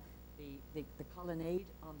is the colonnade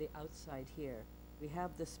on the outside here. We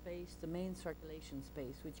have the space, the main circulation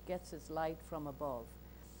space, which gets its light from above.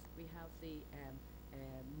 We have the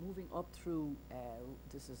moving up through,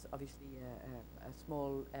 this is obviously a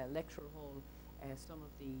small lecture hall, some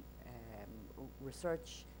of the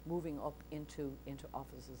research moving up into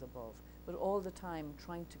offices above, but all the time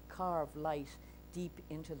trying to carve light deep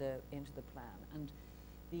into the plan. And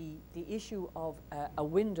the issue of a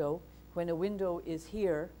window, when a window is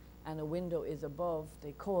here and a window is above,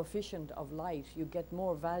 the coefficient of light, you get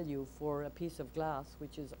more value for a piece of glass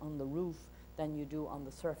which is on the roof than you do on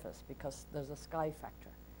the surface, because there's a sky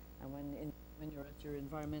factor. And when you're at your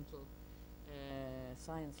environmental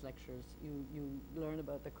science lectures, you learn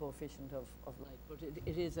about the coefficient of light. But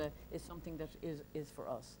it is something that is for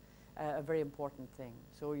us a very important thing.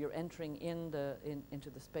 So you're entering into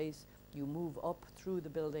the space, you move up through the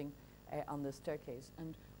building on the staircase.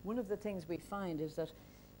 And one of the things we find is that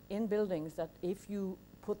in buildings, that if you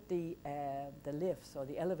put the lifts or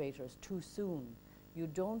the elevators too soon, you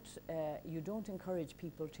don't encourage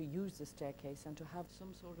people to use the staircase and to have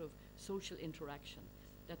some sort of social interaction.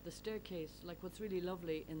 That the staircase, like what's really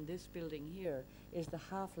lovely in this building here, is the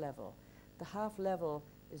half level. The half level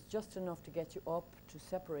is just enough to get you up, to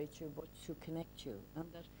separate you, but to connect you. And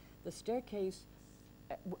that the staircase,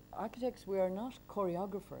 architects, we are not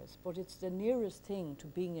choreographers, but it's the nearest thing to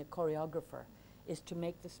being a choreographer is to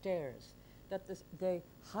make the stairs. That they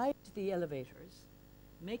hide the elevators,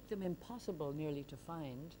 make them impossible nearly to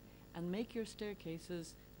find, and make your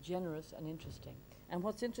staircases generous and interesting. And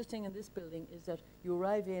what's interesting in this building is that you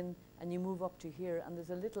arrive in and you move up to here, and there's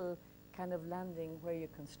a little kind of landing where you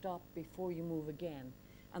can stop before you move again.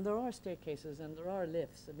 And there are staircases and there are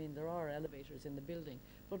lifts. I mean, there are elevators in the building.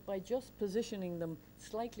 But by just positioning them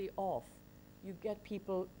slightly off, you get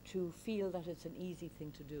people to feel that it's an easy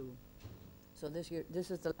thing to do. So this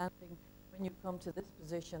is the landing. When you come to this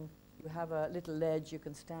position, you have a little ledge, you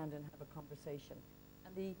can stand and have a conversation.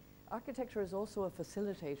 And the architecture is also a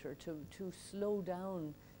facilitator to slow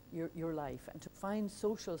down your life and to find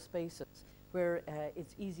social spaces where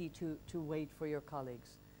it's easy to wait for your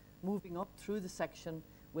colleagues. Moving up through the section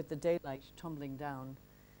with the daylight tumbling down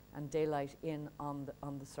and daylight in on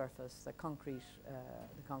the surface, the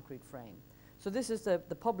concrete frame. So this is the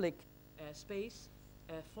public space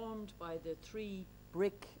formed by the 3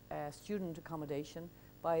 brick student accommodation,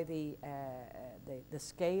 by the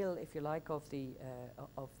scale, if you like, of the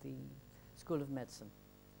School of Medicine.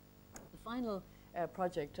 The final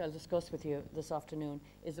project I'll discuss with you this afternoon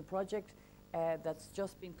is a project that's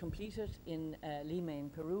just been completed in Lima in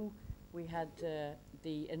Peru. We had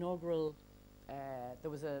the inaugural,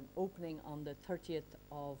 there was an opening on the 30th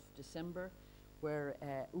of December where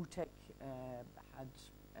UTEC had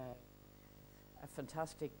a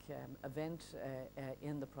fantastic event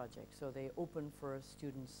in the project. So they opened for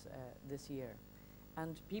students this year.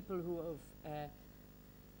 And people who have,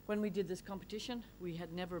 when we did this competition, we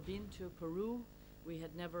had never been to Peru, we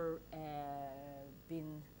had never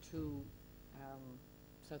been to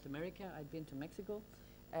South America, I'd been to Mexico,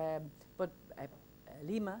 but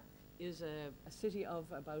Lima is a city of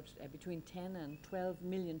about between 10 and 12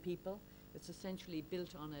 million people. It's essentially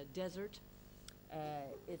built on a desert.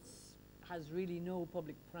 It has really no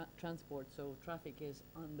public transport, so traffic is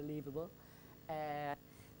unbelievable.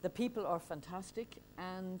 The people are fantastic,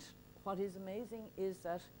 and what is amazing is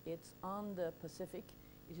that it's on the Pacific.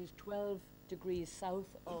 It is 12 degrees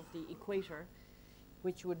south of the equator,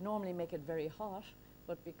 which would normally make it very hot,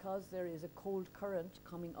 but because there is a cold current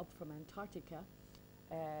coming up from Antarctica,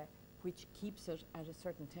 which keeps it at a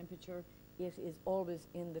certain temperature, it is always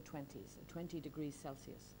in the 20s, 20 degrees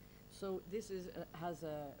Celsius. So this is,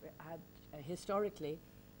 had historically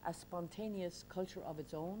a spontaneous culture of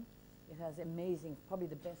its own. It has amazing, probably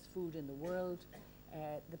the best food in the world.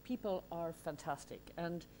 The people are fantastic.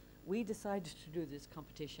 And we decided to do this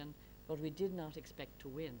competition, but we did not expect to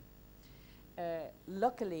win.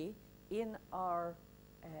 Luckily, in our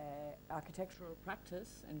architectural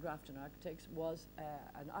practice in Grafton Architects was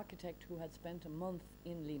an architect who had spent a month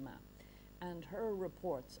in Lima. And her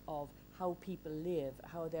reports of how people live,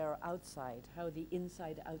 how they're outside, how the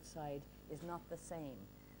inside-outside is not the same.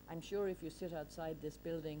 I'm sure if you sit outside this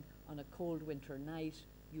building on a cold winter night,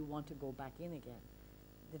 you want to go back in again.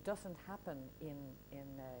 It doesn't happen in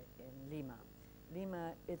Lima.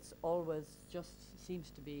 Lima, it's always just seems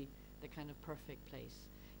to be the kind of perfect place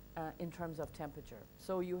in terms of temperature.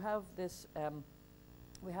 So you have this,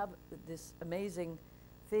 we have this amazing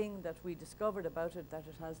thing that we discovered about it, that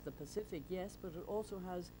it has the Pacific, yes, but it also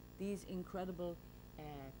has these incredible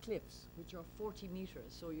cliffs, which are 40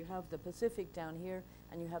 meters. So you have the Pacific down here,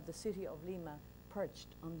 and you have the city of Lima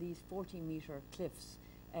perched on these 40-meter cliffs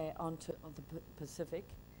onto the Pacific.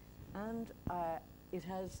 And it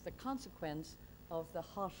has the consequence of the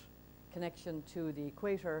hot connection to the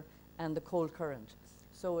equator and the cold current.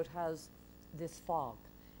 So it has this fog.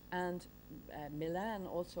 And Milan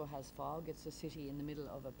also has fog. It's a city in the middle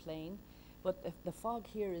of a plain. But the fog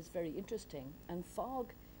here is very interesting. And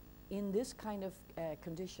fog in this kind of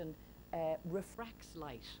condition refracts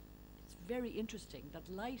light. It's very interesting that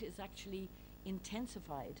light is actually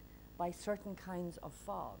intensified by certain kinds of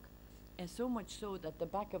fog. And so much so that the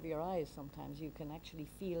back of your eyes sometimes you can actually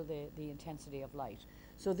feel the intensity of light.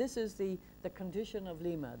 So this is the condition of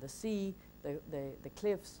Lima, the sea, the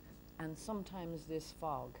cliffs, and sometimes this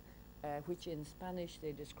fog, which in Spanish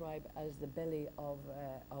they describe as the belly of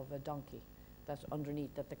a donkey that's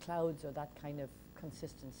underneath, that the clouds are that kind of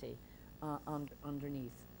consistency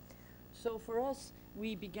underneath. So for us,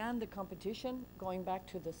 we began the competition going back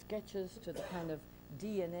to the sketches, to the kind of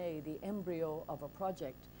DNA, the embryo of a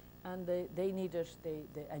project. And they needed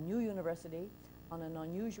a new university on an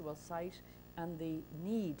unusual site, and the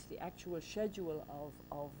need, the actual schedule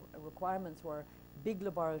of requirements were big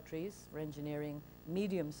laboratories for engineering,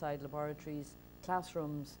 medium-sized laboratories,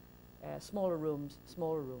 classrooms, smaller rooms,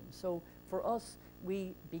 smaller rooms. So for us,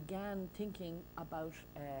 we began thinking about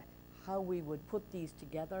how we would put these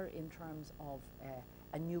together in terms of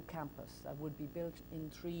a new campus that would be built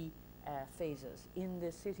in 3 phases in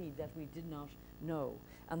the city that we did not know.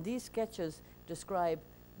 And these sketches describe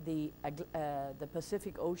the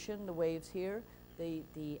Pacific Ocean, the waves here,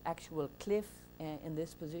 the actual cliff in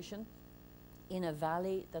this position, in a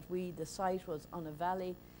valley that the site was on a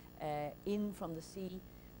valley in from the sea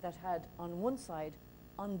that had on one side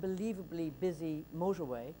unbelievably busy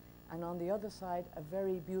motorway, and on the other side a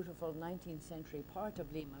very beautiful 19th century part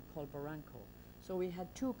of Lima called Barranco. So we had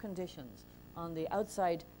two conditions. On the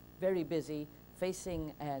outside, very busy,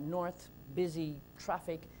 facing north, busy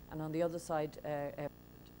traffic, and on the other side,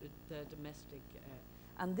 the domestic.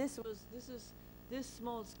 And this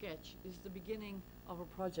small sketch is the beginning of a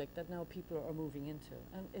project that now people are moving into.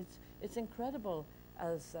 And it's incredible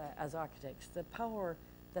as architects, the power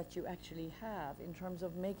that you actually have in terms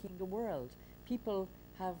of making the world. People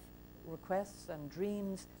have requests and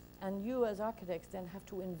dreams, and you as architects then have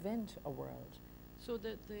to invent a world. So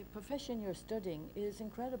the profession you're studying is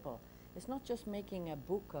incredible. It's not just making a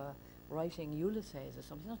book, writing Ulysses or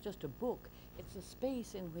something. It's not just a book. It's a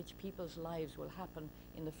space in which people's lives will happen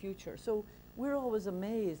in the future. So we're always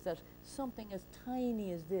amazed that something as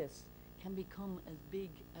tiny as this can become as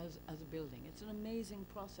big as a building. It's an amazing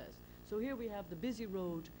process. So here we have the busy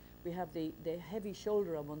road, we have the heavy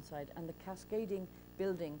shoulder on one side, and the cascading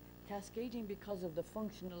building, cascading because of the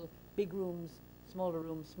functional big rooms, smaller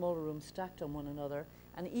rooms stacked on one another,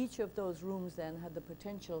 and each of those rooms then had the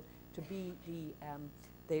potential to be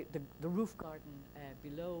the roof garden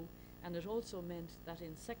below, and it also meant that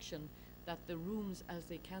in section that the rooms as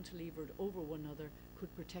they cantilevered over one another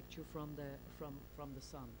could protect you from the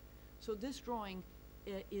sun. So this drawing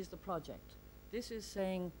is the project. This is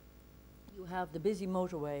saying you have the busy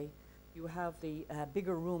motorway, you have the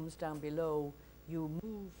bigger rooms down below, you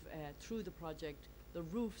move through the project, the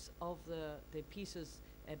roofs of the pieces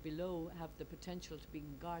below have the potential to be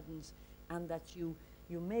gardens, and that you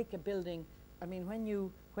make a building. I mean,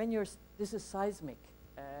 this is seismic.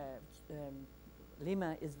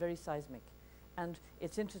 Lima is very seismic. And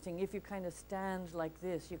it's interesting, if you kind of stand like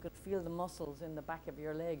this, you could feel the muscles in the back of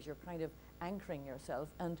your legs. You're kind of anchoring yourself.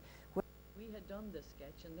 And when we had done this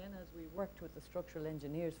sketch, and then as we worked with the structural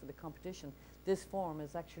engineers for the competition, this form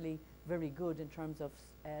is actually very good in terms of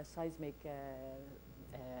seismic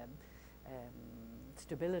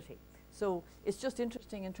stability. So it's just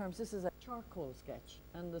interesting in terms, this is a charcoal sketch.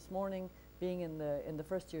 And this morning, being in the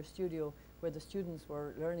first year studio where the students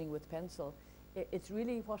were learning with pencil, it's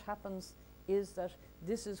really what happens is that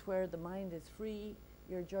this is where the mind is free,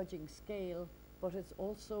 you're judging scale, but it's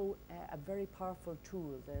also a very powerful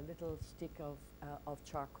tool, the little stick of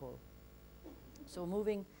charcoal. So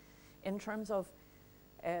moving in terms of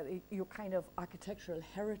your kind of architectural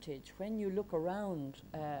heritage, when you look around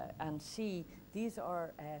and see these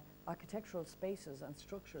are architectural spaces and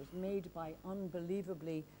structures made by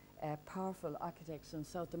unbelievably powerful architects in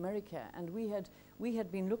South America, and we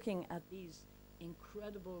had been looking at these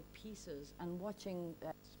incredible pieces and watching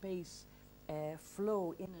space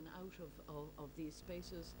flow in and out of these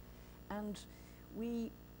spaces. And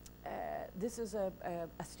this is a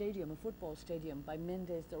stadium, a football stadium by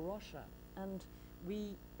Mendes de Rocha, and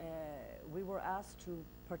we were asked to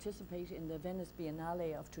participate in the Venice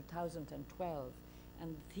Biennale of 2012,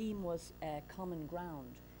 and the theme was Common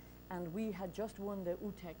Ground. And we had just won the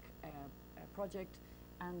UTEC project,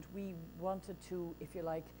 and we wanted to, if you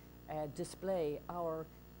like, display our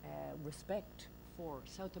respect for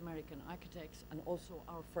South American architects and also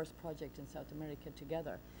our first project in South America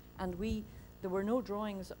together. And there were no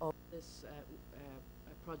drawings of this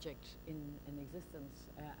project in existence,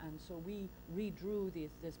 and so we redrew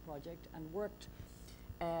this project and worked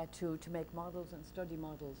to make models and study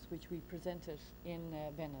models, which we presented in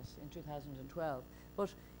Venice in 2012.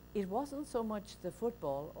 But it wasn't so much the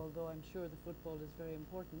football, although I'm sure the football is very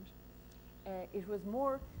important. It was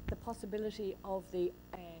more the possibility of the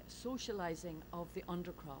socializing of the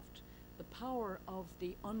undercroft, the power of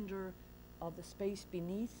the space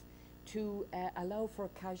beneath to allow for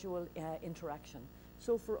casual interaction.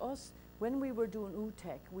 So for us, when we were doing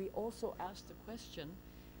UTEC, we also asked the question,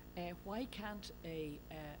 why can't a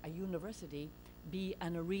university be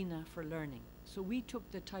an arena for learning? So we took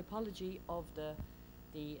the typology of the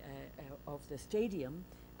stadium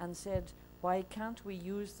and said, why can't we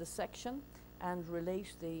use the section and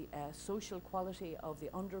relate the social quality of the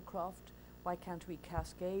undercroft? Why can't we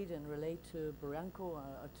cascade and relate to Barranco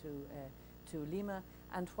or to Lima?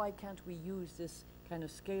 And why can't we use this kind of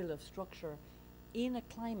scale of structure in a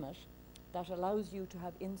climate that allows you to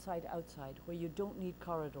have inside-outside, where you don't need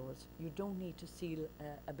corridors, you don't need to seal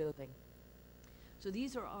a building. So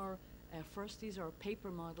these are our these are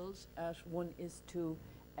paper models. One is to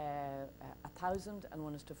 1,000 and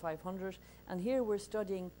one is to 500. And here we're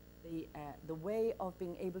studying the way of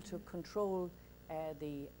being able to control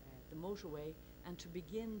the motorway and to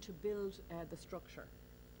begin to build the structure.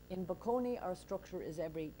 In Bocconi, our structure is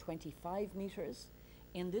every 25 meters.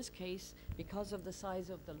 In this case, because of the size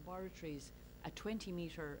of the laboratories, a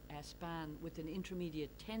 20-meter span with an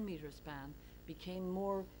intermediate 10-meter span became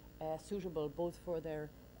more suitable both for their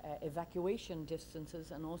evacuation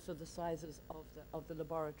distances and also the sizes of the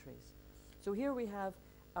laboratories. So here we have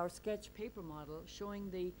our sketch paper model showing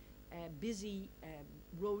the busy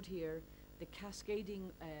road here, the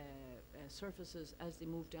cascading surfaces as they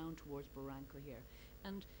move down towards Barranco here.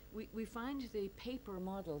 And we find the paper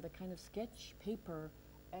model, the kind of sketch paper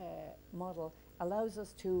model, allows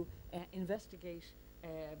us to investigate.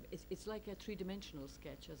 It's like a three-dimensional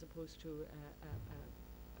sketch as opposed to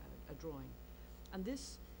a drawing. And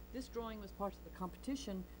this drawing was part of the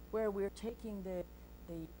competition where we're taking the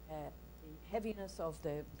heaviness of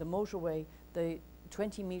the motorway, the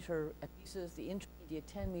 20-meter pieces, the intermediate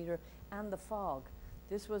 10-meter, and the fog.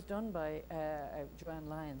 This was done by Joanne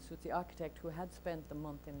Lyons, who's the architect who had spent the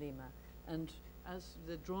month in Lima. And as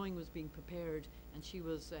the drawing was being prepared and she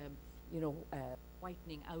was,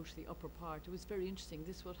 whitening out the upper part, it was very interesting.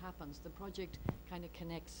 This is what happens. The project kind of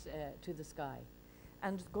connects to the sky.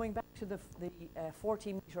 And going back to the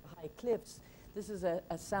 40-meter high cliffs, this is a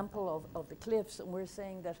sample of the cliffs, and we're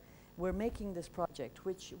saying that we're making this project,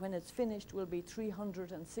 which when it's finished will be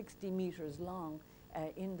 360 meters long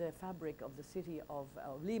in the fabric of the city of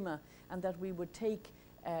Lima, and that we would take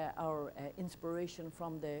our inspiration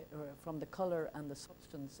from the color and the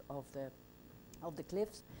substance of the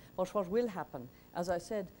cliffs. But what will happen, as I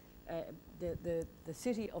said, the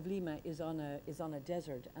city of Lima is on a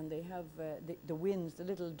desert, and they have the winds, the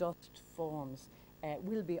little dust forms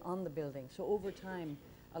will be on the building. So over time,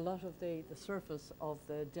 a lot of the surface of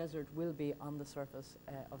the desert will be on the surface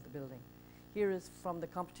of the building. Here is from the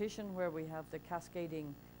competition where we have the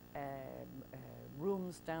cascading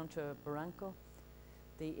rooms down to Barranco.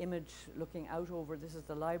 The image looking out over, this is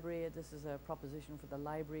the library. This is a proposition for the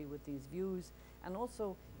library with these views. And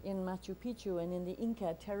also in Machu Picchu and in the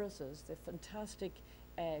Inca terraces, the fantastic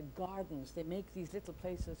gardens. They make these little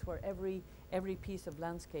places where every piece of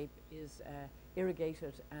landscape is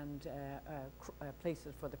irrigated and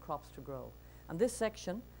places for the crops to grow. And this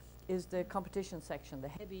section is the competition section, the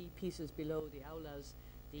heavy pieces below, the aulas,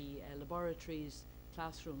 the laboratories,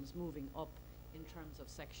 classrooms moving up in terms of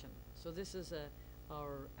section. So this is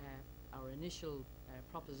our initial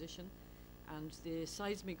proposition, and the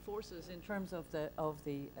seismic forces in terms of the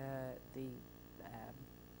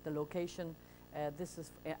location. This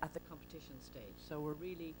is at the competition stage. So we're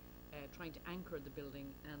really trying to anchor the building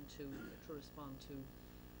and to respond to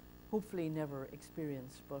hopefully never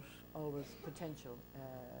experienced but always potential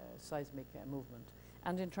seismic movement.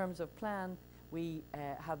 And in terms of plan, we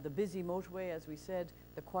have the busy motorway, as we said,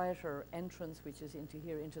 the quieter entrance, which is into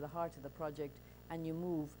here, into the heart of the project, and you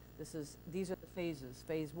move. These are the phases,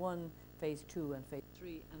 phase 1, phase 2, and phase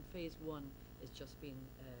 3, and phase 1 is just being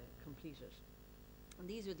completed. And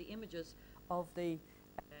these are the images of the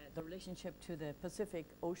relationship to the Pacific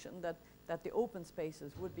Ocean, that the open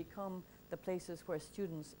spaces would become the places where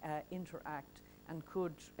students interact and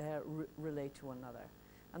could relate to one another.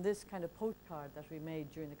 And this kind of postcard that we made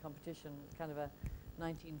during the competition is kind of a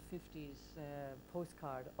 1950s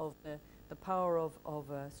postcard of the power of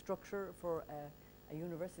a structure for a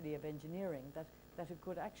university of engineering, that it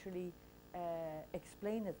could actually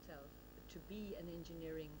explain itself to be an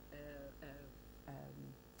engineering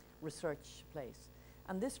research place.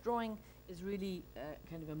 And this drawing is really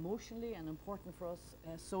kind of emotionally and important for us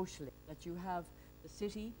socially, that you have the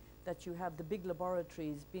city, that you have the big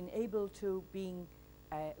laboratories being able to being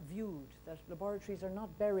viewed, that laboratories are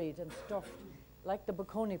not buried and stuffed. Like the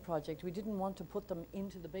Bocconi project, we didn't want to put them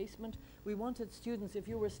into the basement. We wanted students, if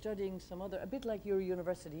you were studying some other, a bit like your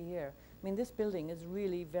university here. I mean, this building is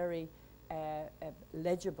really very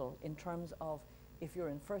legible in terms of, if you're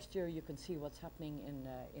in first year, you can see what's happening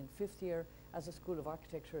in fifth year. As a School of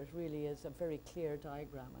Architecture, it really is a very clear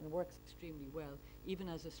diagram and works extremely well. Even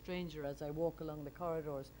as a stranger, as I walk along the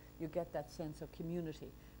corridors, you get that sense of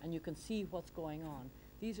community and you can see what's going on.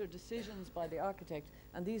 These are decisions by the architect,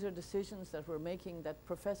 and these are decisions that we're making, that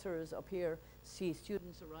professors up here see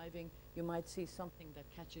students arriving. You might see something that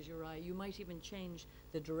catches your eye. You might even change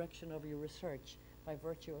the direction of your research by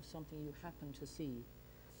virtue of something you happen to see.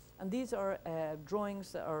 And these are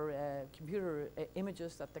drawings or computer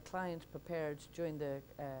images that the client prepared during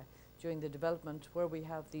the development, where we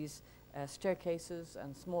have these staircases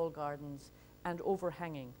and small gardens and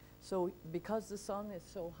overhanging. So because the sun is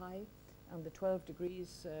so high and the 12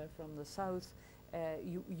 degrees from the south,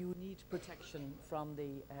 you need protection from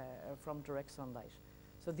from direct sunlight.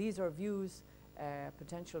 So these are views,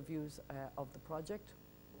 potential views of the project.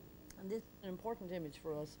 And this is an important image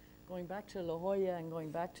for us, going back to La Jolla and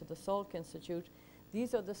going back to the Salk Institute.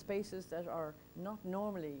 These are the spaces that are not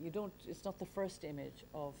normally, it's not the first image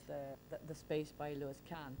of the space by Louis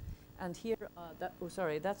Kahn. And here,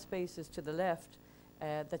 that space is to the left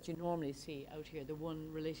that you normally see out here, the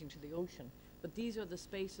one relating to the ocean. But these are the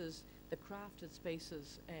spaces, the crafted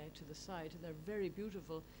spaces to the side, and they're very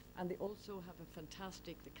beautiful. And they also have a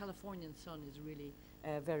fantastic, the Californian sun is really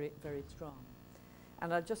very, very strong.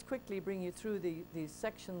 And I'll just quickly bring you through these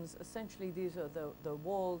sections. Essentially, these are the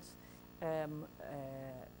walls.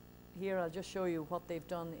 Here I'll just show you what they've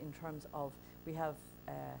done in terms of, we have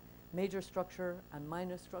major structure and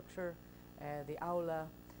minor structure, the aula.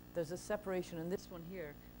 There's a separation in this one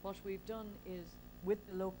here. What we've done is, with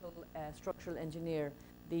the local structural engineer,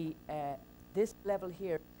 this level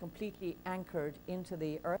here completely anchored into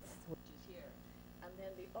the earth, which is here. And then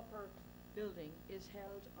the upper building is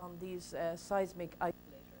held on these seismic isolators.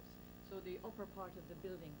 So the upper part of the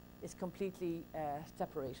building is completely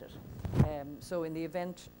separated. So in the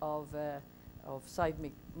event of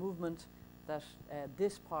seismic movement, that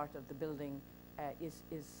this part of the building is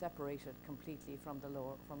separated completely from the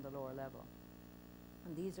lower level.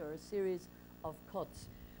 And these are a series of cuts.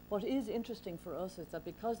 What is interesting for us is that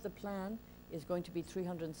because the plan is going to be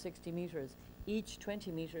 360 meters, each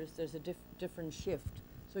 20 meters there's a different shift.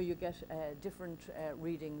 So you get different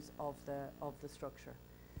readings of the structure.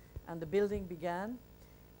 And the building began,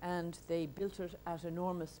 and they built it at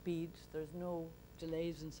enormous speed. There's no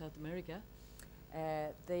delays in South America.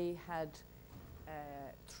 They had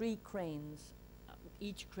 3 cranes,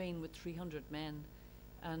 each crane with 300 men,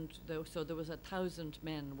 and so there was 1,000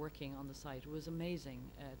 men working on the site. It was amazing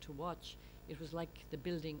to watch. It was like the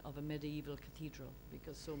building of a medieval cathedral,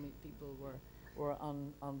 because so many people were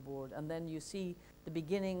on board. And then you see the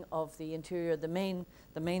beginning of the interior, the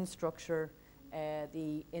main structure,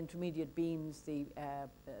 the intermediate beams,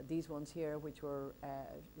 these ones here, which were,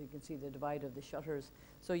 you can see the divide of the shutters.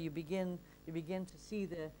 So you begin to see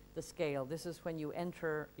the scale. This is when you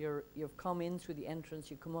enter, you've come in through the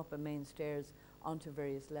entrance, you come up a main stairs onto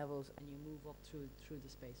various levels, and you move up through the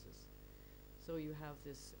spaces. So you have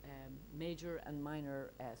this major and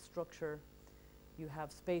minor structure. You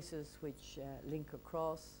have spaces which link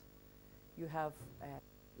across. You have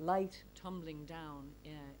light tumbling down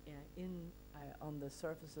on the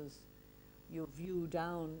surfaces. You view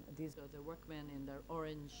down. These are the workmen in their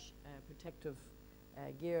orange protective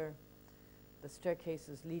gear. The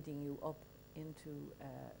staircases leading you up into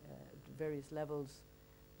various levels.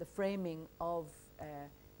 The framing of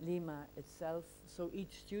Lima itself. So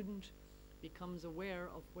each student becomes aware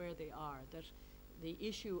of where they are. That the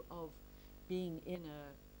issue of being in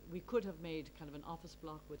we could have made kind of an office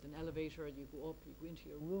block with an elevator, and you go up, you go into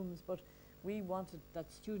your rooms, but we wanted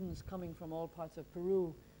that students coming from all parts of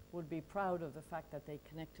Peru would be proud of the fact that they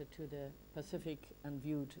connected to the Pacific and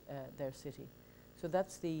viewed their city. So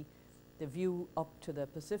that's the view up to the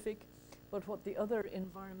Pacific. But what the other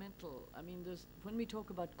environmental, I mean, when we talk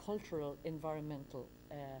about cultural environmental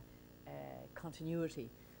continuity,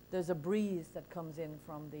 there's a breeze that comes in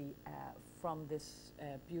from this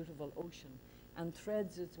beautiful ocean and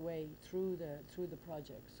threads its way through the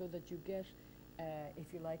project, so that you get,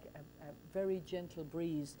 if you like, a very gentle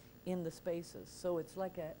breeze in the spaces. So it's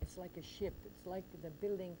like a ship. It's like the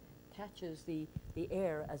building catches the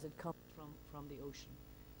air as it comes from the ocean.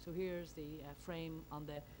 So here's the frame on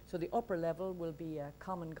so the upper level will be a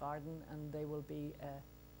common garden, and they will be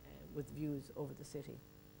with views over the city.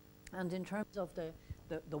 And in terms of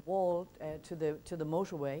the wall to the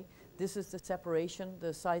motorway, this is the separation,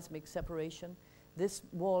 the seismic separation. This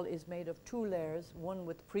wall is made of 2 layers, one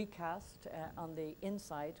with precast on the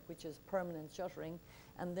inside, which is permanent shuttering,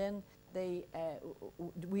 and then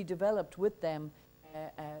we developed with them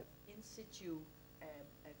in situ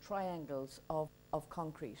triangles of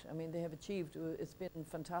concrete. I mean, they have achieved, it's been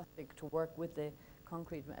fantastic to work with the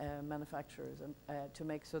concrete manufacturers and to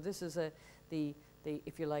make, so this is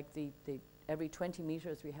if you like, every 20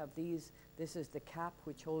 meters we have these. This is the cap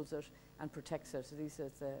which holds it and protects it. So this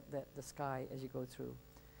is the sky as you go through.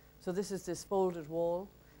 So this is this folded wall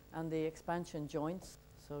and the expansion joints.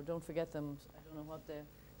 So don't forget them. I don't know what the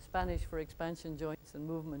Spanish for expansion joints and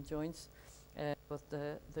movement joints, but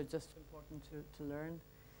they're just important to learn.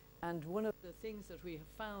 And one of the things that we have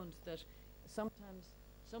found that sometimes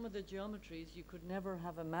some of the geometries you could never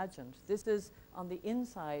have imagined. This is on the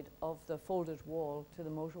inside of the folded wall to the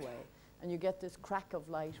motorway, and you get this crack of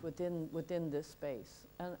light within this space.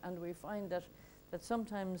 And we find that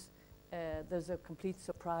sometimes there's a complete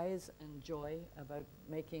surprise and joy about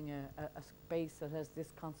making a space that has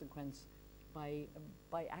this consequence by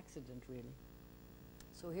accident, really.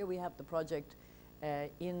 So here we have the project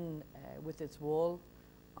with its wall,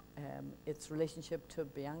 its relationship to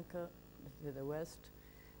Bianca to the west,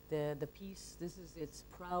 the piece. This is its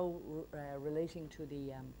prow relating to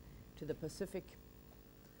the Pacific.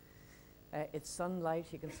 Its sunlight,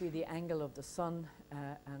 you can see the angle of the sun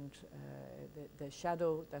and the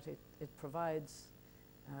shadow that it provides,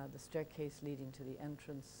 the staircase leading to the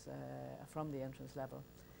entrance, from the entrance level.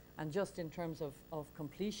 And just in terms of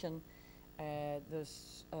completion,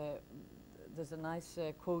 there's a nice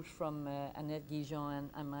quote from Annette Guijon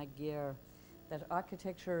and Mike Guerre, that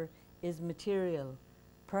architecture is material,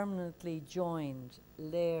 permanently joined,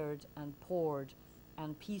 layered and poured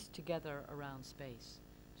and pieced together around space.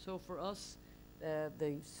 So for us,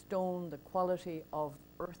 the stone, the quality of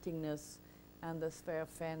earthiness, and the sphère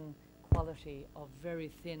fen quality of very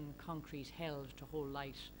thin concrete held to hold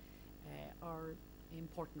light are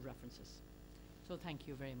important references. So thank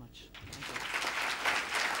you very much. Thank you.